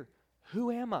question right here. Who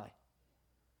am I?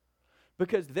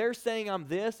 Because they're saying I'm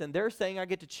this, and they're saying I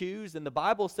get to choose, and the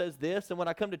Bible says this, and when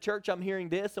I come to church, I'm hearing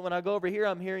this, and when I go over here,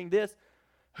 I'm hearing this.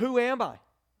 Who am I?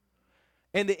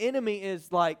 And the enemy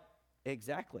is like,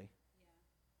 exactly.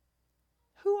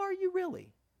 Who are you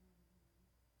really?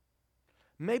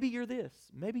 Maybe you're this.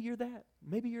 Maybe you're that.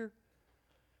 Maybe you're...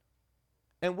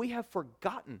 And we have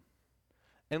forgotten.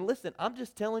 And listen, I'm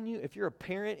just telling you, if you're a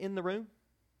parent in the room,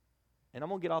 and I'm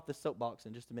going to get off this soapbox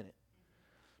in just a minute,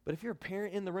 but if you're a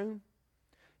parent in the room,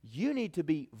 you need to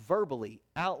be verbally,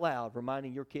 out loud,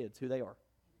 reminding your kids who they are.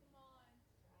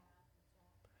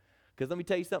 Because let me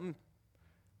tell you something,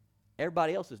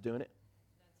 everybody else is doing it.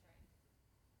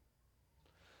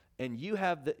 And you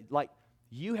have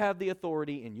the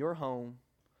authority in your home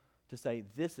to say,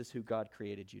 this is who God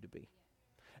created you to be.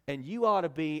 And you ought to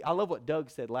be, I love what Doug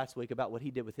said last week about what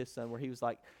he did with his son, where he was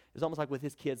like, it was almost like with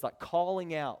his kids, like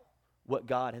calling out what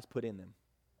God has put in them.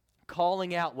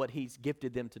 Calling out what he's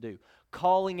gifted them to do.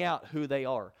 Calling out who they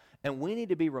are. And we need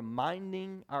to be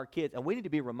reminding our kids, and we need to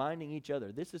be reminding each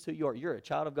other, this is who you are. You're a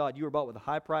child of God. You were bought with a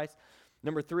high price.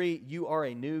 Number 3, you are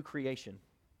a new creation.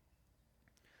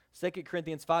 2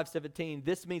 Corinthians 5:17,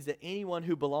 this means that anyone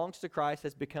who belongs to Christ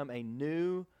has become a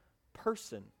new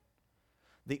person.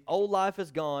 The old life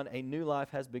is gone, a new life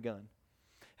has begun.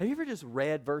 Have you ever just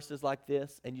read verses like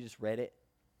this and you just read it?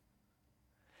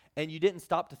 And you didn't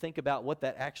stop to think about what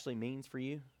that actually means for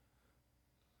you?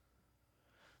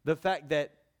 The fact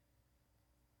that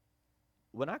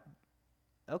when I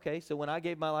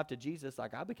gave my life to Jesus,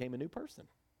 like I became a new person.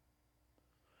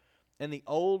 And the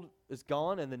old is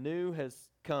gone and the new has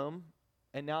come.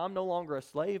 And now I'm no longer a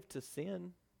slave to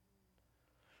sin.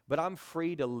 But I'm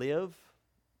free to live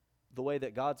the way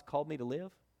that God's called me to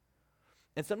live.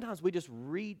 And sometimes we just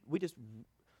read,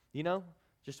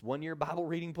 just 1 year Bible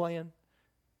reading plan.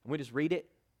 And we just read it.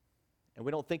 And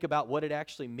we don't think about what it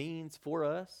actually means for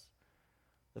us.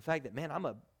 The fact that, man, I'm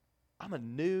a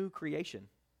new creation.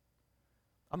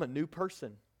 I'm a new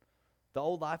person. The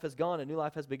old life has gone, a new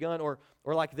life has begun. Or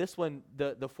like this one,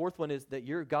 the fourth one is that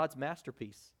you're God's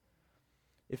masterpiece.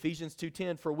 Ephesians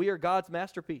 2:10, for we are God's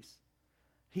masterpiece.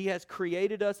 He has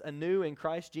created us anew in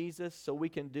Christ Jesus so we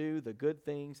can do the good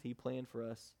things He planned for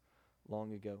us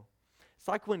long ago. It's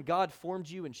like when God formed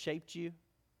you and shaped you,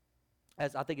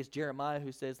 as I think it's Jeremiah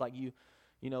who says, like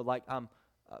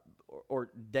or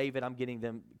David, I'm getting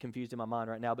them confused in my mind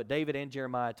right now, but David and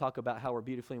Jeremiah talk about how we're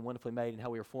beautifully and wonderfully made and how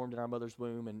we were formed in our mother's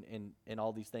womb and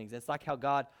all these things. And it's like how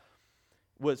God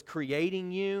was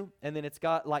creating you, and then it's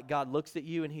got like God looks at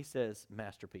you and He says,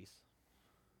 masterpiece.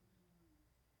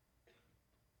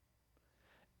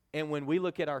 And when we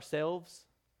look at ourselves,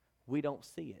 we don't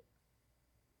see it.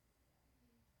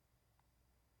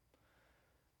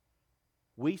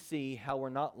 We see how we're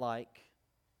not like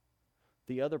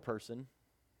the other person.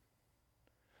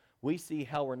 We see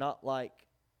how we're not like,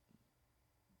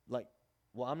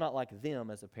 I'm not like them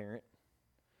as a parent,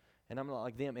 and I'm not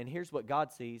like them. And here's what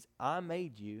God sees. I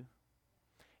made you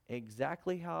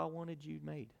exactly how I wanted you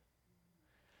made.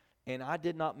 And I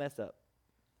did not mess up.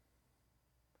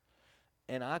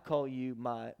 And I call you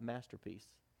my masterpiece.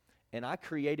 And I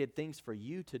created things for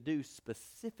you to do,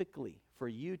 specifically for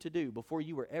you to do before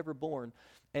you were ever born.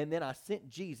 And then I sent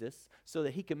Jesus so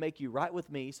that He could make you right with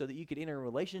me, so that you could enter a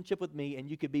relationship with me and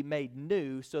you could be made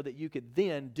new so that you could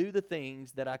then do the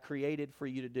things that I created for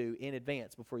you to do in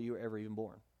advance before you were ever even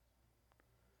born.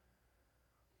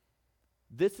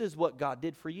 This is what God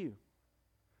did for you.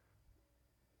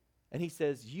 And He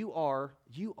says, you are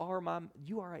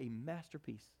a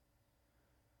masterpiece.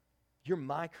 You're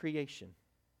my creation.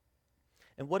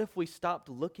 And what if we stopped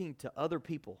looking to other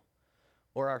people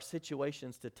or our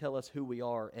situations to tell us who we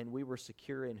are, and we were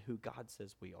secure in who God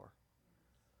says we are?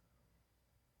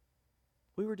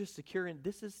 We were just secure in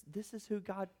this is who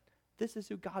God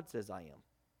says I am.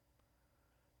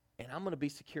 And I'm going to be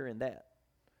secure in that.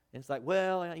 And it's like,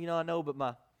 well, I know, but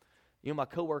my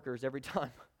coworkers, every time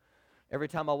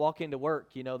I walk into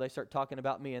work, they start talking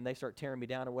about me and they start tearing me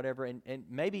down or whatever. And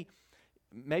maybe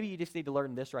you just need to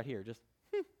learn this right here. Just,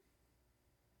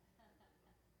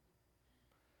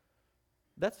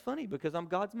 That's funny because I'm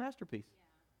God's masterpiece. Yeah.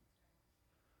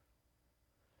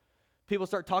 People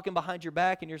start talking behind your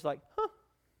back and you're just like,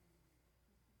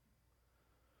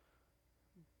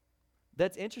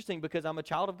 That's interesting because I'm a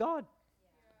child of God.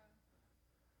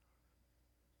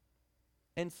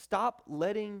 Yeah. And stop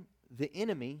letting the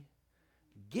enemy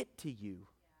get to you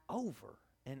over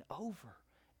and over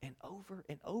and over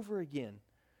and over again,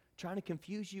 trying to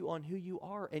confuse you on who you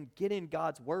are. And get in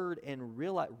God's word and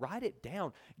write it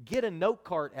down. Get a note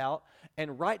card out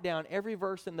and write down every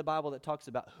verse in the Bible that talks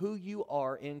about who you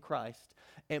are in Christ,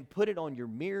 and put it on your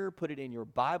mirror, put it in your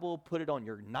Bible, put it on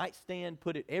your nightstand,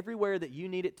 put it everywhere that you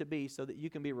need it to be so that you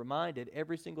can be reminded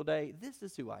every single day, this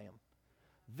is who I am.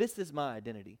 This is my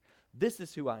identity. This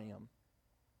is who I am.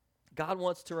 God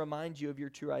wants to remind you of your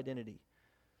true identity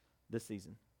this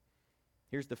season.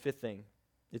 Here's the fifth thing.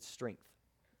 It's strength.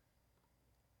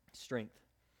 Strength.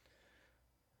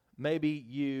 Maybe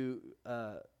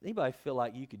anybody feel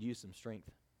like you could use some strength?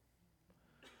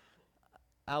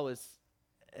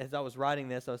 As I was writing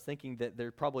this, I was thinking that there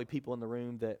are probably people in the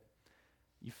room that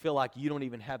you feel like you don't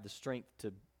even have the strength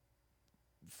to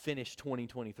finish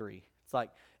 2023. It's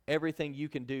like everything you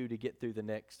can do to get through the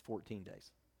next 14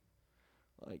 days.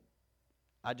 Like,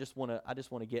 I just want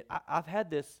to get, I've had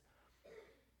this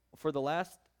for the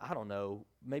last, I don't know,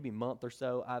 maybe month or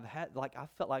so. I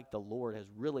felt like the Lord has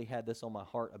really had this on my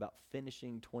heart about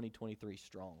finishing 2023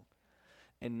 strong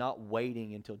and not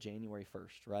waiting until January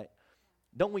 1st, right?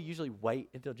 Don't we usually wait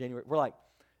until January? We're like,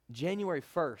 January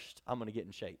 1st, I'm going to get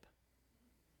in shape.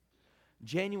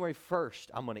 January 1st,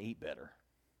 I'm going to eat better.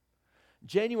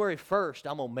 January 1st,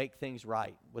 I'm going to make things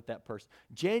right with that person.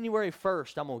 January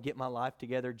 1st, I'm going to get my life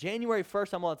together. January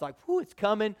 1st, it's like, whoo, it's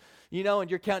coming, and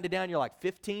you're counting it down. You're like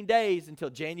 15 days until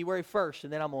January 1st,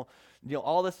 and then I'm going to,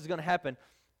 all this is going to happen.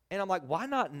 And I'm like, why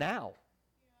not now?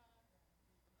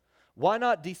 Why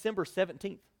not December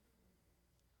 17th?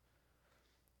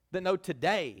 Then no,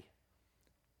 today,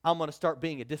 I'm going to start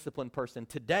being a disciplined person.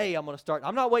 Today, I'm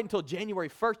not waiting until January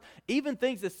 1st. Even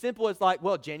things as simple as like,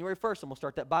 well, January 1st, I'm going to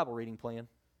start that Bible reading plan.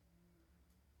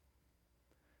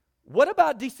 What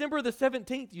about December the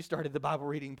 17th, you started the Bible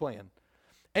reading plan?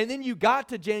 And then you got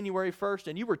to January 1st,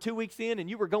 and you were 2 weeks in, and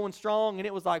you were going strong, and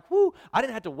it was like, whoo, I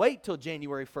didn't have to wait till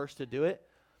January 1st to do it.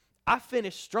 I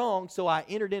finished strong, so I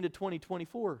entered into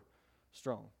 2024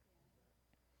 strong.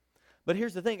 But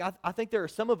here's the thing. I think there are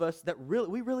some of us that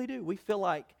we really do. We feel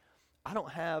like I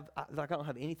don't have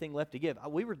anything left to give.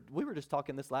 We were just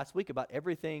talking this last week about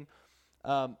everything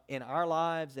in our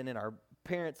lives and in our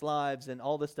parents' lives and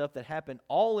all this stuff that happened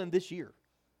all in this year.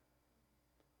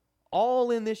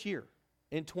 All in this year,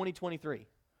 in 2023.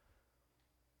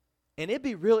 And it'd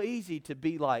be real easy to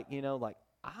be like,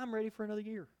 I'm ready for another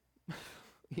year.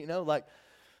 Like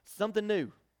something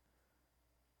new.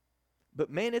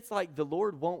 But man, it's like the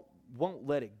Lord won't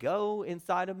let it go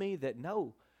inside of me that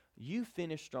no, you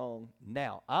finish strong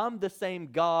now. I'm the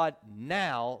same God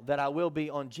now that I will be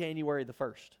on January the 1st.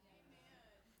 Amen.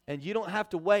 And you don't have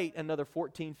to wait another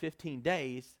 14, 15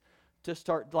 days to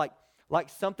start like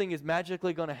something is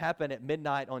magically going to happen at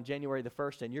midnight on January the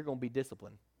 1st and you're going to be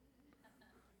disciplined.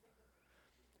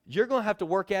 You're going to have to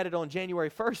work at it on January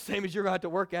 1st, same as you're going to have to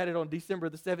work at it on December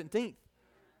the 17th.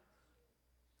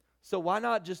 So why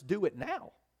not just do it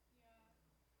now?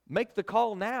 Make the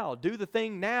call now. Do the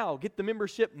thing now. Get the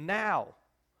membership now.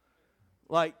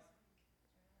 Like,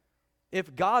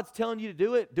 if God's telling you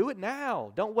to do it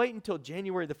now. Don't wait until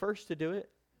January the 1st to do it.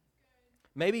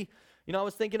 Maybe, I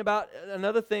was thinking about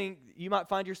another thing. You might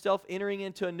find yourself entering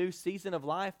into a new season of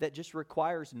life that just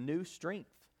requires new strength.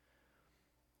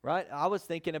 Right? I was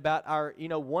thinking about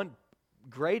one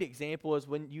great example is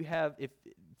when you have,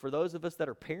 for those of us that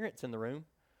are parents in the room,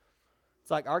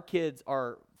 it's like our kids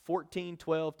are 14,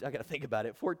 12, I got to think about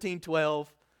it, 14,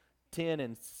 12, 10,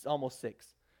 and almost 6.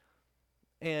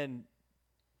 And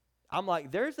I'm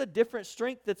like, there's a different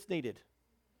strength that's needed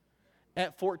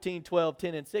at 14, 12,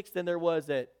 10, and 6 than there was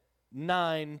at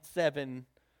 9, 7,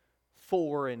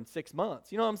 4, and 6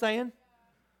 months. You know what I'm saying?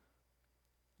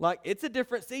 Like, it's a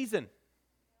different season.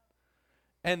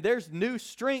 And there's new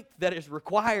strength that is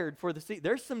required for the season.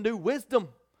 There's some new wisdom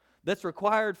that's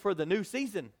required for the new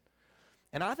season.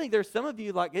 And I think there's some of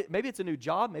you, maybe it's a new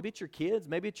job, maybe it's your kids,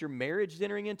 maybe it's your marriage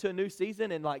entering into a new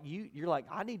season, and you're like,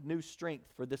 I need new strength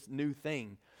for this new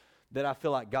thing that I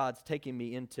feel like God's taking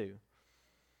me into.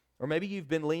 Or maybe you've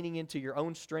been leaning into your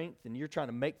own strength, and you're trying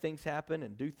to make things happen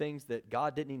and do things that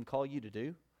God didn't even call you to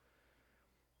do.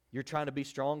 You're trying to be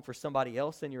strong for somebody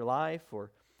else in your life,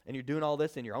 and you're doing all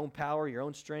this in your own power, your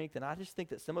own strength. And I just think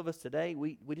that some of us today,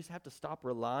 we just have to stop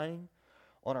relying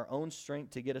on our own strength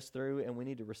to get us through, and we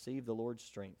need to receive the Lord's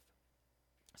strength.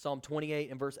 Psalm 28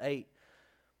 and verse 8,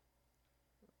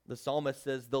 the psalmist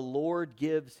says, the Lord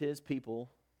gives his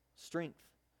people strength.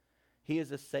 He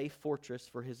is a safe fortress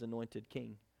for his anointed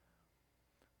king.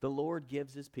 The Lord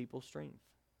gives his people strength.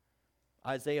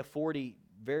 Isaiah 40,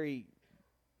 very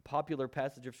popular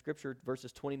passage of Scripture,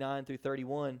 verses 29 through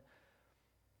 31,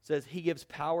 says, he gives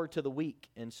power to the weak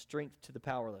and strength to the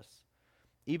powerless.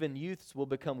 Even youths will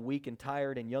become weak and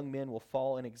tired, and young men will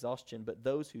fall in exhaustion, but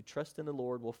those who trust in the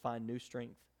Lord will find new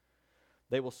strength.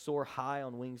 They will soar high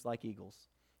on wings like eagles.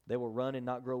 They will run and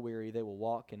not grow weary. They will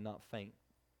walk and not faint.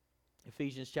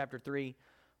 Ephesians chapter 3,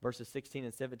 verses 16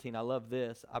 and 17, I love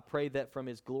this. I pray that from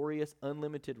his glorious,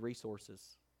 unlimited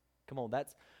resources. Come on,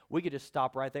 we could just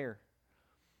stop right there.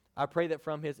 I pray that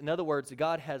from His, in other words,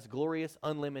 God has glorious,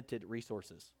 unlimited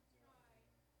resources.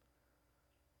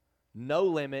 No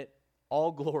limit,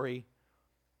 all glory,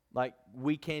 like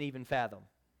we can't even fathom.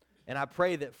 And I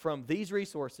pray that from these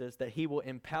resources that He will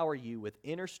empower you with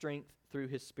inner strength through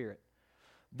His Spirit.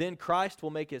 Then Christ will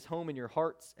make His home in your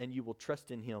hearts, and you will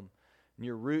trust in Him. And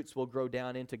your roots will grow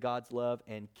down into God's love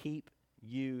and keep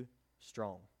you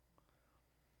strong.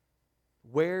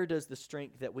 Where does the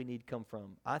strength that we need come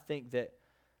from? I think that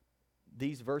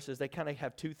these verses, they kind of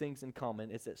have two things in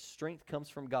common. It's that strength comes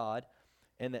from God,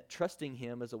 and that trusting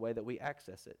Him is a way that we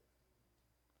access it.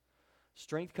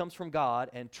 Strength comes from God,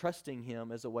 and trusting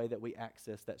Him is a way that we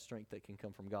access that strength that can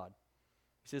come from God.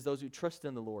 He says those who trust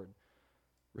in the Lord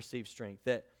receive strength.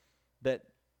 That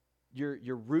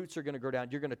your roots are going to grow down.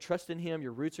 You're going to trust in Him.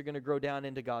 Your roots are going to grow down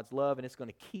into God's love, and it's going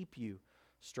to keep you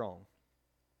strong.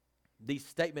 These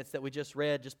statements that we just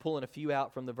read, just pulling a few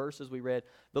out from the verses we read,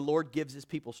 the Lord gives His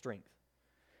people strength.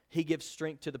 He gives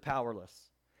strength to the powerless.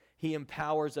 He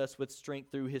empowers us with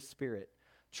strength through His Spirit.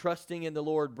 Trusting in the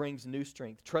Lord brings new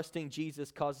strength. Trusting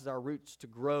Jesus causes our roots to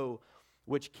grow,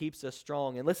 which keeps us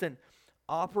strong. And listen,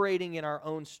 operating in our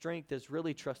own strength is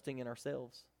really trusting in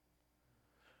ourselves.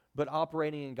 But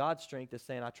operating in God's strength is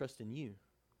saying, I trust in you.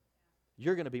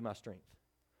 You're going to be my strength.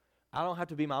 I don't have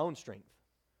to be my own strength.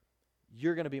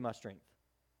 You're going to be my strength.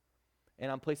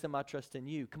 And I'm placing my trust in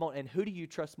you. Come on, and who do you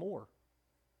trust more?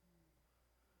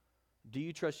 Do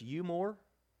you trust you more?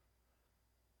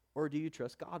 Or do you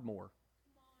trust God more?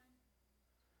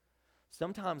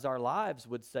 Sometimes our lives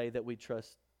would say that we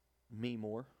trust me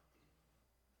more.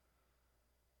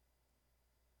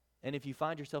 And if you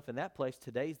find yourself in that place,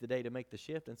 today's the day to make the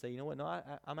shift and say, you know what, no,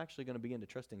 I'm actually going to begin to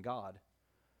trust in God.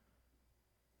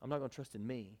 I'm not going to trust in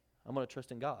me. I'm going to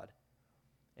trust in God.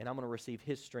 And I'm going to receive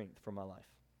His strength for my life.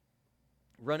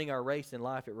 Running our race in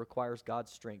life, it requires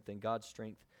God's strength, and God's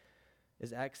strength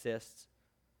is accessed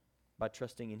by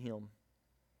trusting in Him.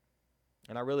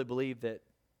 And I really believe that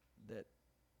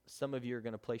some of you are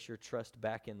going to place your trust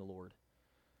back in the Lord.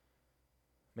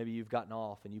 Maybe you've gotten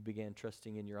off and you began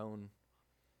trusting in your own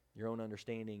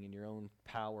understanding and your own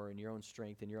power and your own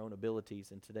strength and your own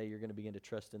abilities. And today you're going to begin to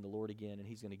trust in the Lord again, and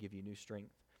He's going to give you new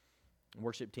strength.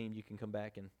 Worship team, you can come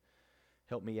back and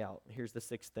help me out. Here's the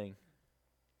sixth thing.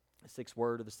 The sixth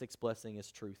word or the sixth blessing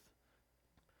is truth.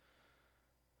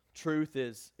 Truth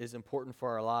is important for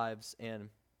our lives, and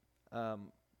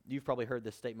you've probably heard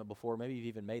this statement before. Maybe you've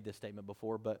even made this statement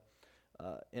before, but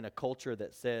in a culture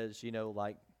that says,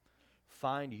 like,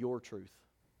 find your truth.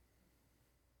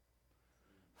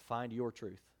 Find your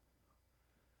truth.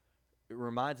 It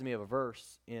reminds me of a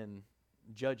verse in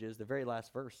Judges, the very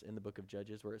last verse in the book of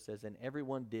Judges, where it says, and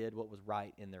everyone did what was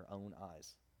right in their own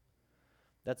eyes.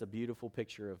 That's a beautiful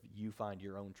picture of you find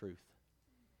your own truth.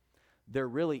 There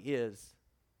really is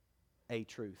a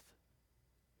truth.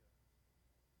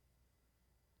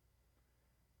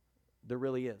 There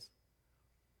really is.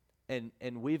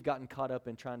 And we've gotten caught up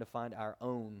in trying to find our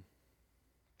own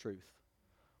truth.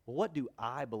 Well, what do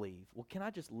I believe? Well, can I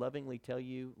just lovingly tell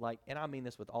you, and I mean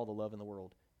this with all the love in the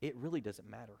world, it really doesn't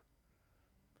matter.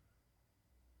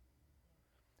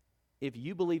 If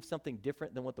you believe something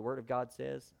different than what the Word of God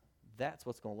says, that's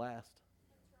what's going to last.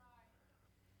 That's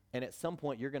right. And at some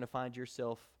point, you're going to find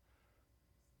yourself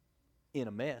in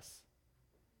a mess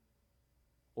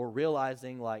or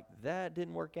realizing, that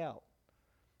didn't work out.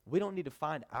 We don't need to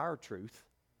find our truth.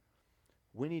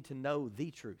 We need to know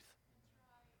the truth.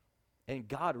 Right. And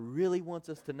God really wants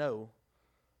us to know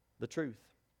the truth.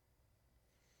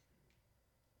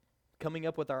 Coming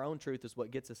up with our own truth is what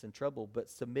gets us in trouble, but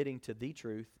submitting to the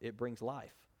truth, it brings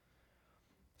life.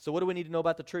 So what do we need to know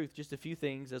about the truth? Just a few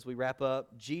things as we wrap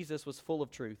up. Jesus was full of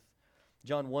truth.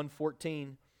 John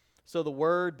 1:14, so the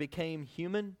Word became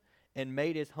human and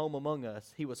made His home among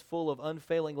us. He was full of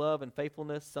unfailing love and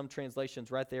faithfulness. Some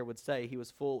translations right there would say He was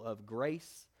full of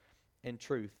grace and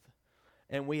truth.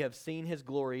 And we have seen His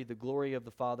glory, the glory of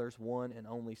the Father's one and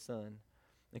only Son.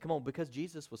 And come on, because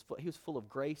Jesus was He was full of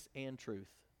grace and truth.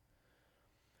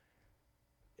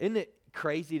 Isn't it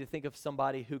crazy to think of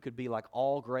somebody who could be like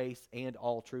all grace and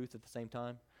all truth at the same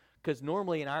time? Because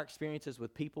normally in our experiences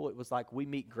with people, it was like we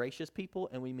meet gracious people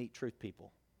and we meet truth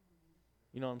people.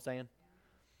 You know what I'm saying?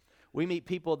 We meet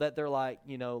people that they're like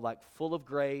full of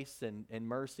grace and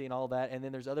mercy and all that. And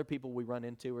then there's other people we run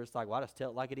into where it's like, well, I just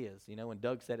tell it like it is. When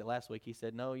Doug said it last week, he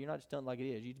said, no, you're not just telling it like it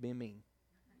is. You're just being mean.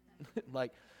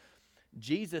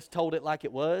 Jesus told it like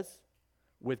it was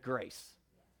with grace.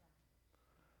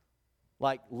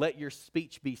 Let your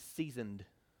speech be seasoned.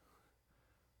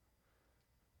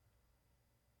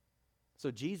 So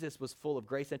Jesus was full of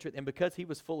grace and truth. And because He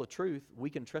was full of truth,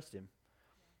 we can trust Him.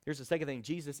 Here's the second thing.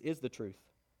 Jesus is the truth.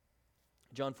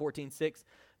 John 14:6,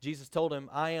 Jesus told him,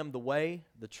 I am the way,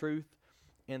 the truth,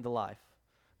 and the life.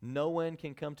 No one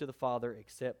can come to the Father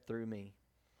except through me.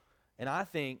 And I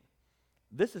think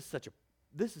this is such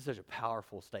a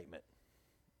powerful statement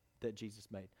that Jesus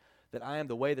made, that I am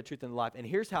the way, the truth, and the life. And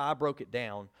here's how I broke it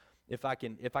down. If I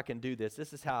can do this,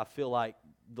 this is how I feel like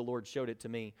the Lord showed it to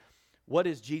me. What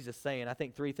is Jesus saying? I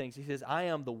think three things. He says, I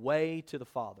am the way to the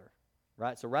Father.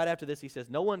 Right? So right after this, he says,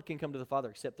 no one can come to the Father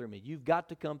except through me. You've got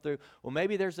to come through. Well,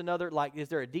 maybe there's another, like, is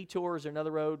there a detour? Is there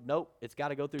another road? Nope. It's got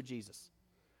to go through Jesus.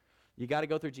 You got to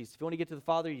go through Jesus. If you want to get to the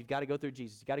Father, you've got to go through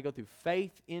Jesus. You got to go through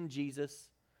faith in Jesus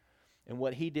and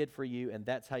what he did for you, and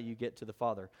that's how you get to the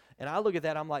Father. And I look at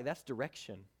that, I'm like, that's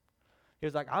direction. He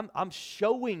was like, I'm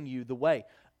showing you the way.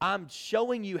 I'm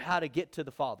showing you how to get to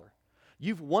the Father.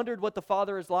 You've wondered what the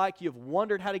Father is like. You've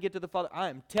wondered how to get to the Father. I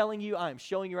am telling you, I am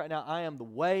showing you right now, I am the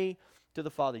way to the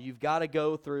Father. You've got to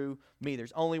go through me.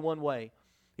 There's only one way.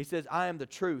 He says, I am the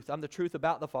truth. I'm the truth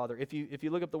about the Father. If you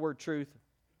look up the word truth,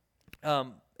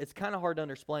 it's kind of hard to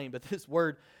explain, but this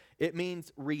word, it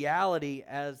means reality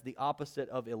as the opposite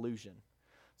of illusion.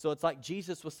 So it's like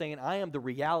Jesus was saying, I am the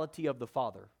reality of the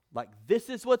Father. Like, this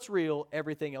is what's real.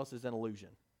 Everything else is an illusion.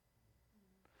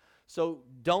 So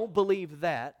don't believe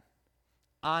that.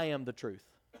 I am the truth.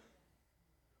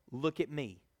 Look at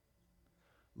me.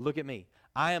 Look at me.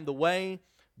 I am the way,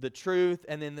 the truth,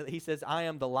 and then he says, I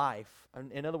am the life.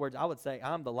 In other words, I would say,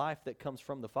 I'm the life that comes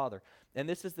from the Father. And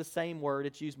this is the same word.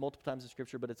 It's used multiple times in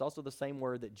Scripture, but it's also the same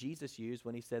word that Jesus used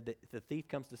when he said that the thief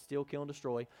comes to steal, kill, and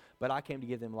destroy, but I came to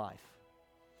give them life.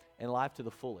 And life to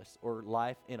the fullest, or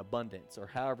life in abundance, or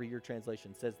however your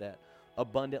translation says that.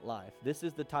 Abundant life. This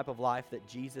is the type of life that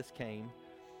Jesus came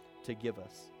to give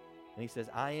us. And he says,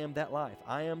 I am that life.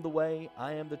 I am the way,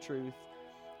 I am the truth,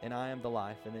 and I am the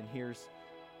life. And then here's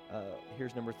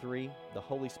number 3. The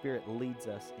Holy Spirit leads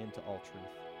us into all truth.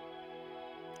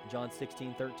 John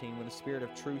 16:13, when the Spirit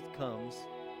of truth comes,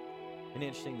 and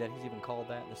interesting that he's even called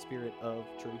that, the Spirit of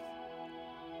truth.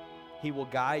 He will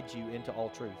guide you into all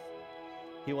truth.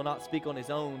 He will not speak on his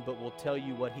own, but will tell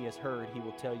you what he has heard. He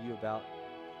will tell you about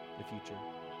the future.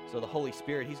 So the Holy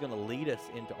Spirit, he's going to lead us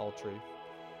into all truth.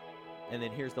 And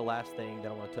then here's the last thing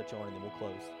that I want to touch on, and then we'll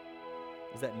close,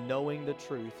 is that knowing the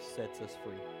truth sets us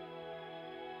free.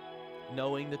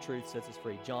 Knowing the truth sets us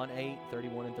free. John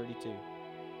 8:31 and 32.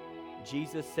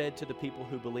 Jesus said to the people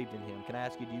who believed in him, can I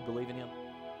ask you, do you believe in him?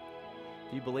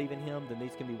 If you believe in him, then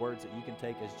these can be words that you can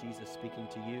take as Jesus speaking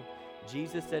to you.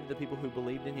 Jesus said to the people who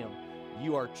believed in him,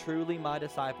 you are truly my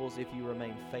disciples if you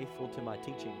remain faithful to my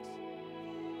teachings.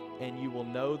 And you will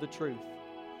know the truth,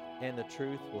 and the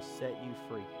truth will set you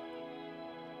free.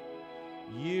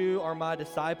 You are my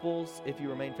disciples if you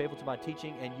remain faithful to my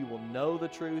teaching, and you will know the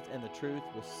truth, and the truth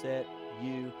will set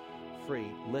you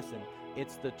free. Listen,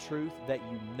 it's the truth that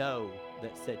you know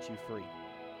that sets you free,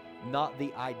 not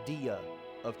the idea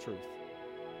of truth.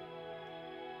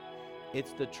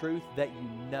 It's the truth that you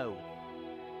know.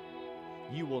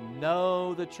 You will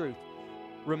know the truth.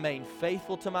 Remain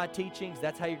faithful to my teachings.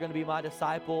 That's how you're going to be my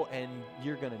disciple, and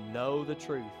you're going to know the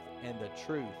truth, and the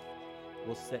truth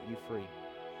will set you free.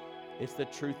 It's the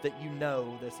truth that you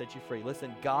know that sets you free.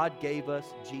 Listen, God gave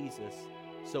us Jesus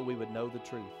so we would know the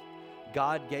truth.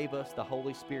 God gave us the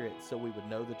Holy Spirit so we would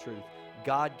know the truth.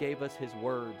 God gave us his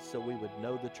word so we would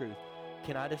know the truth.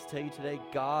 Can I just tell you today,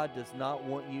 God does not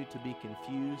want you to be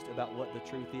confused about what the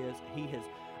truth is.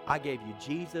 I gave you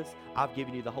Jesus. I've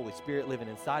given you the Holy Spirit living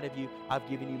inside of you. I've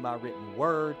given you my written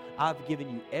word. I've given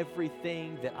you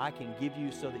everything that I can give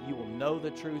you so that you will know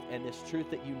the truth. And this truth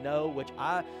that you know, which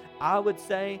I would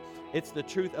say it's the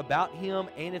truth about him,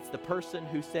 and it's the person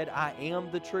who said, I am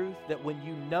the truth, that when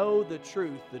you know the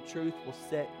truth will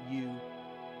set you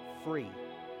free.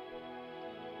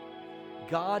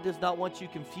 God does not want you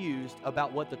confused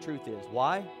about what the truth is.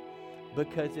 Why?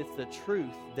 Because it's the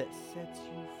truth that sets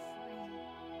you free.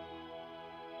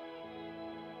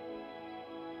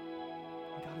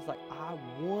 God is like, I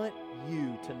want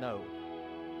you to know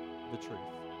the truth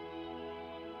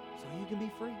so you can be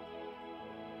free.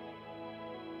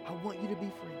 I want you to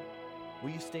be free. Will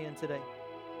you stand today?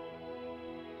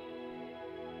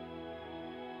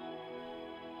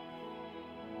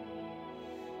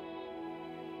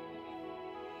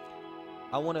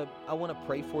 I want to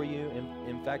pray for you.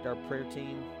 In fact, our prayer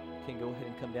team can go ahead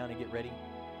and come down and get ready.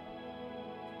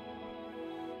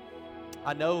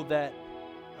 I know that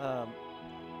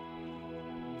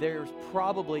there's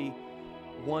probably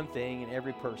one thing in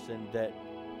every person that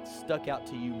stuck out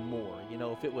to you more. You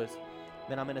know, if it was,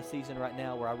 man, I'm in a season right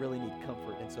now where I really need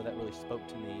comfort, and so that really spoke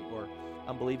to me, or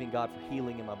I'm believing God for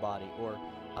healing in my body, or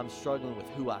I'm struggling with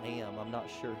who I am. I'm not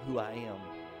sure who I am.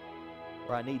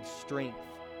 Or I need strength.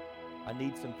 I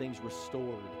need some things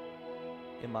restored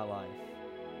in my life.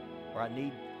 Or I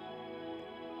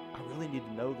really need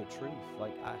to know the truth.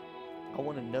 Like I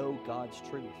want to know God's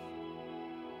truth.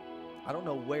 I don't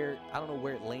know where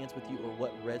it lands with you or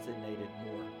what resonated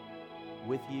more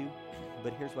with you,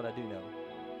 but here's what I do know.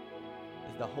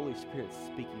 Is the Holy Spirit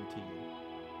speaking to you.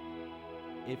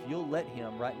 If you'll let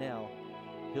him right now,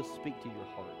 he'll speak to your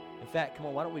heart. In fact, come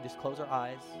on, why don't we just close our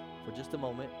eyes for just a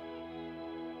moment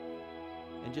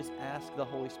and just ask the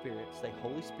Holy Spirit, say,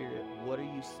 Holy Spirit, what are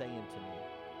you saying to me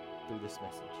through this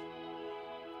message?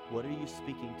 What are you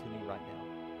speaking to me right now?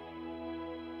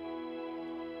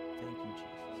 Thank you, Jesus.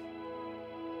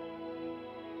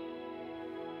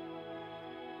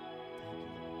 Thank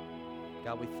you, Lord.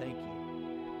 God, we thank you.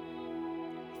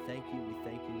 We thank you, we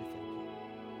thank you, we thank you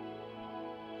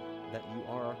that you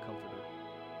are our comforter,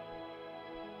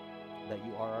 that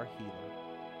you are our healer,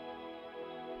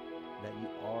 that you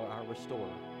are our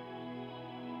restorer,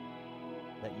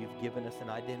 that you've given us an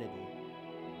identity,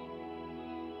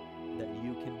 that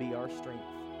you can be our strength,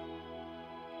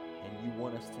 and you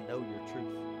want us to know your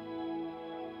truth.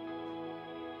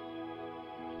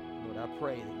 Lord, I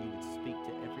pray that you would speak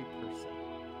to every person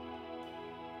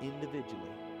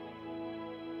individually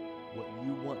what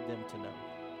you want them to know.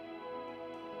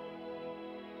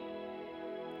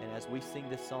 And as we sing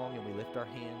this song and we lift our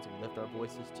hands and we lift our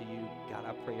voices to you, God,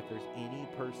 I pray if there's any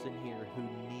person here who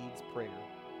needs prayer,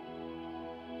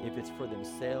 if it's for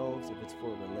themselves, if it's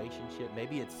for a relationship,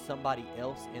 maybe it's somebody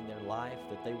else in their life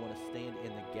that they want to stand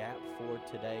in the gap for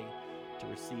today to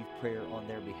receive prayer on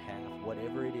their behalf.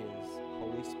 Whatever it is,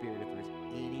 Holy Spirit, if there's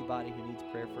anybody who needs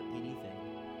prayer for anything,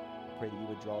 I pray that you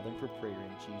would draw them for prayer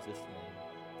in Jesus' name.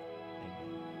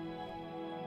 Amen.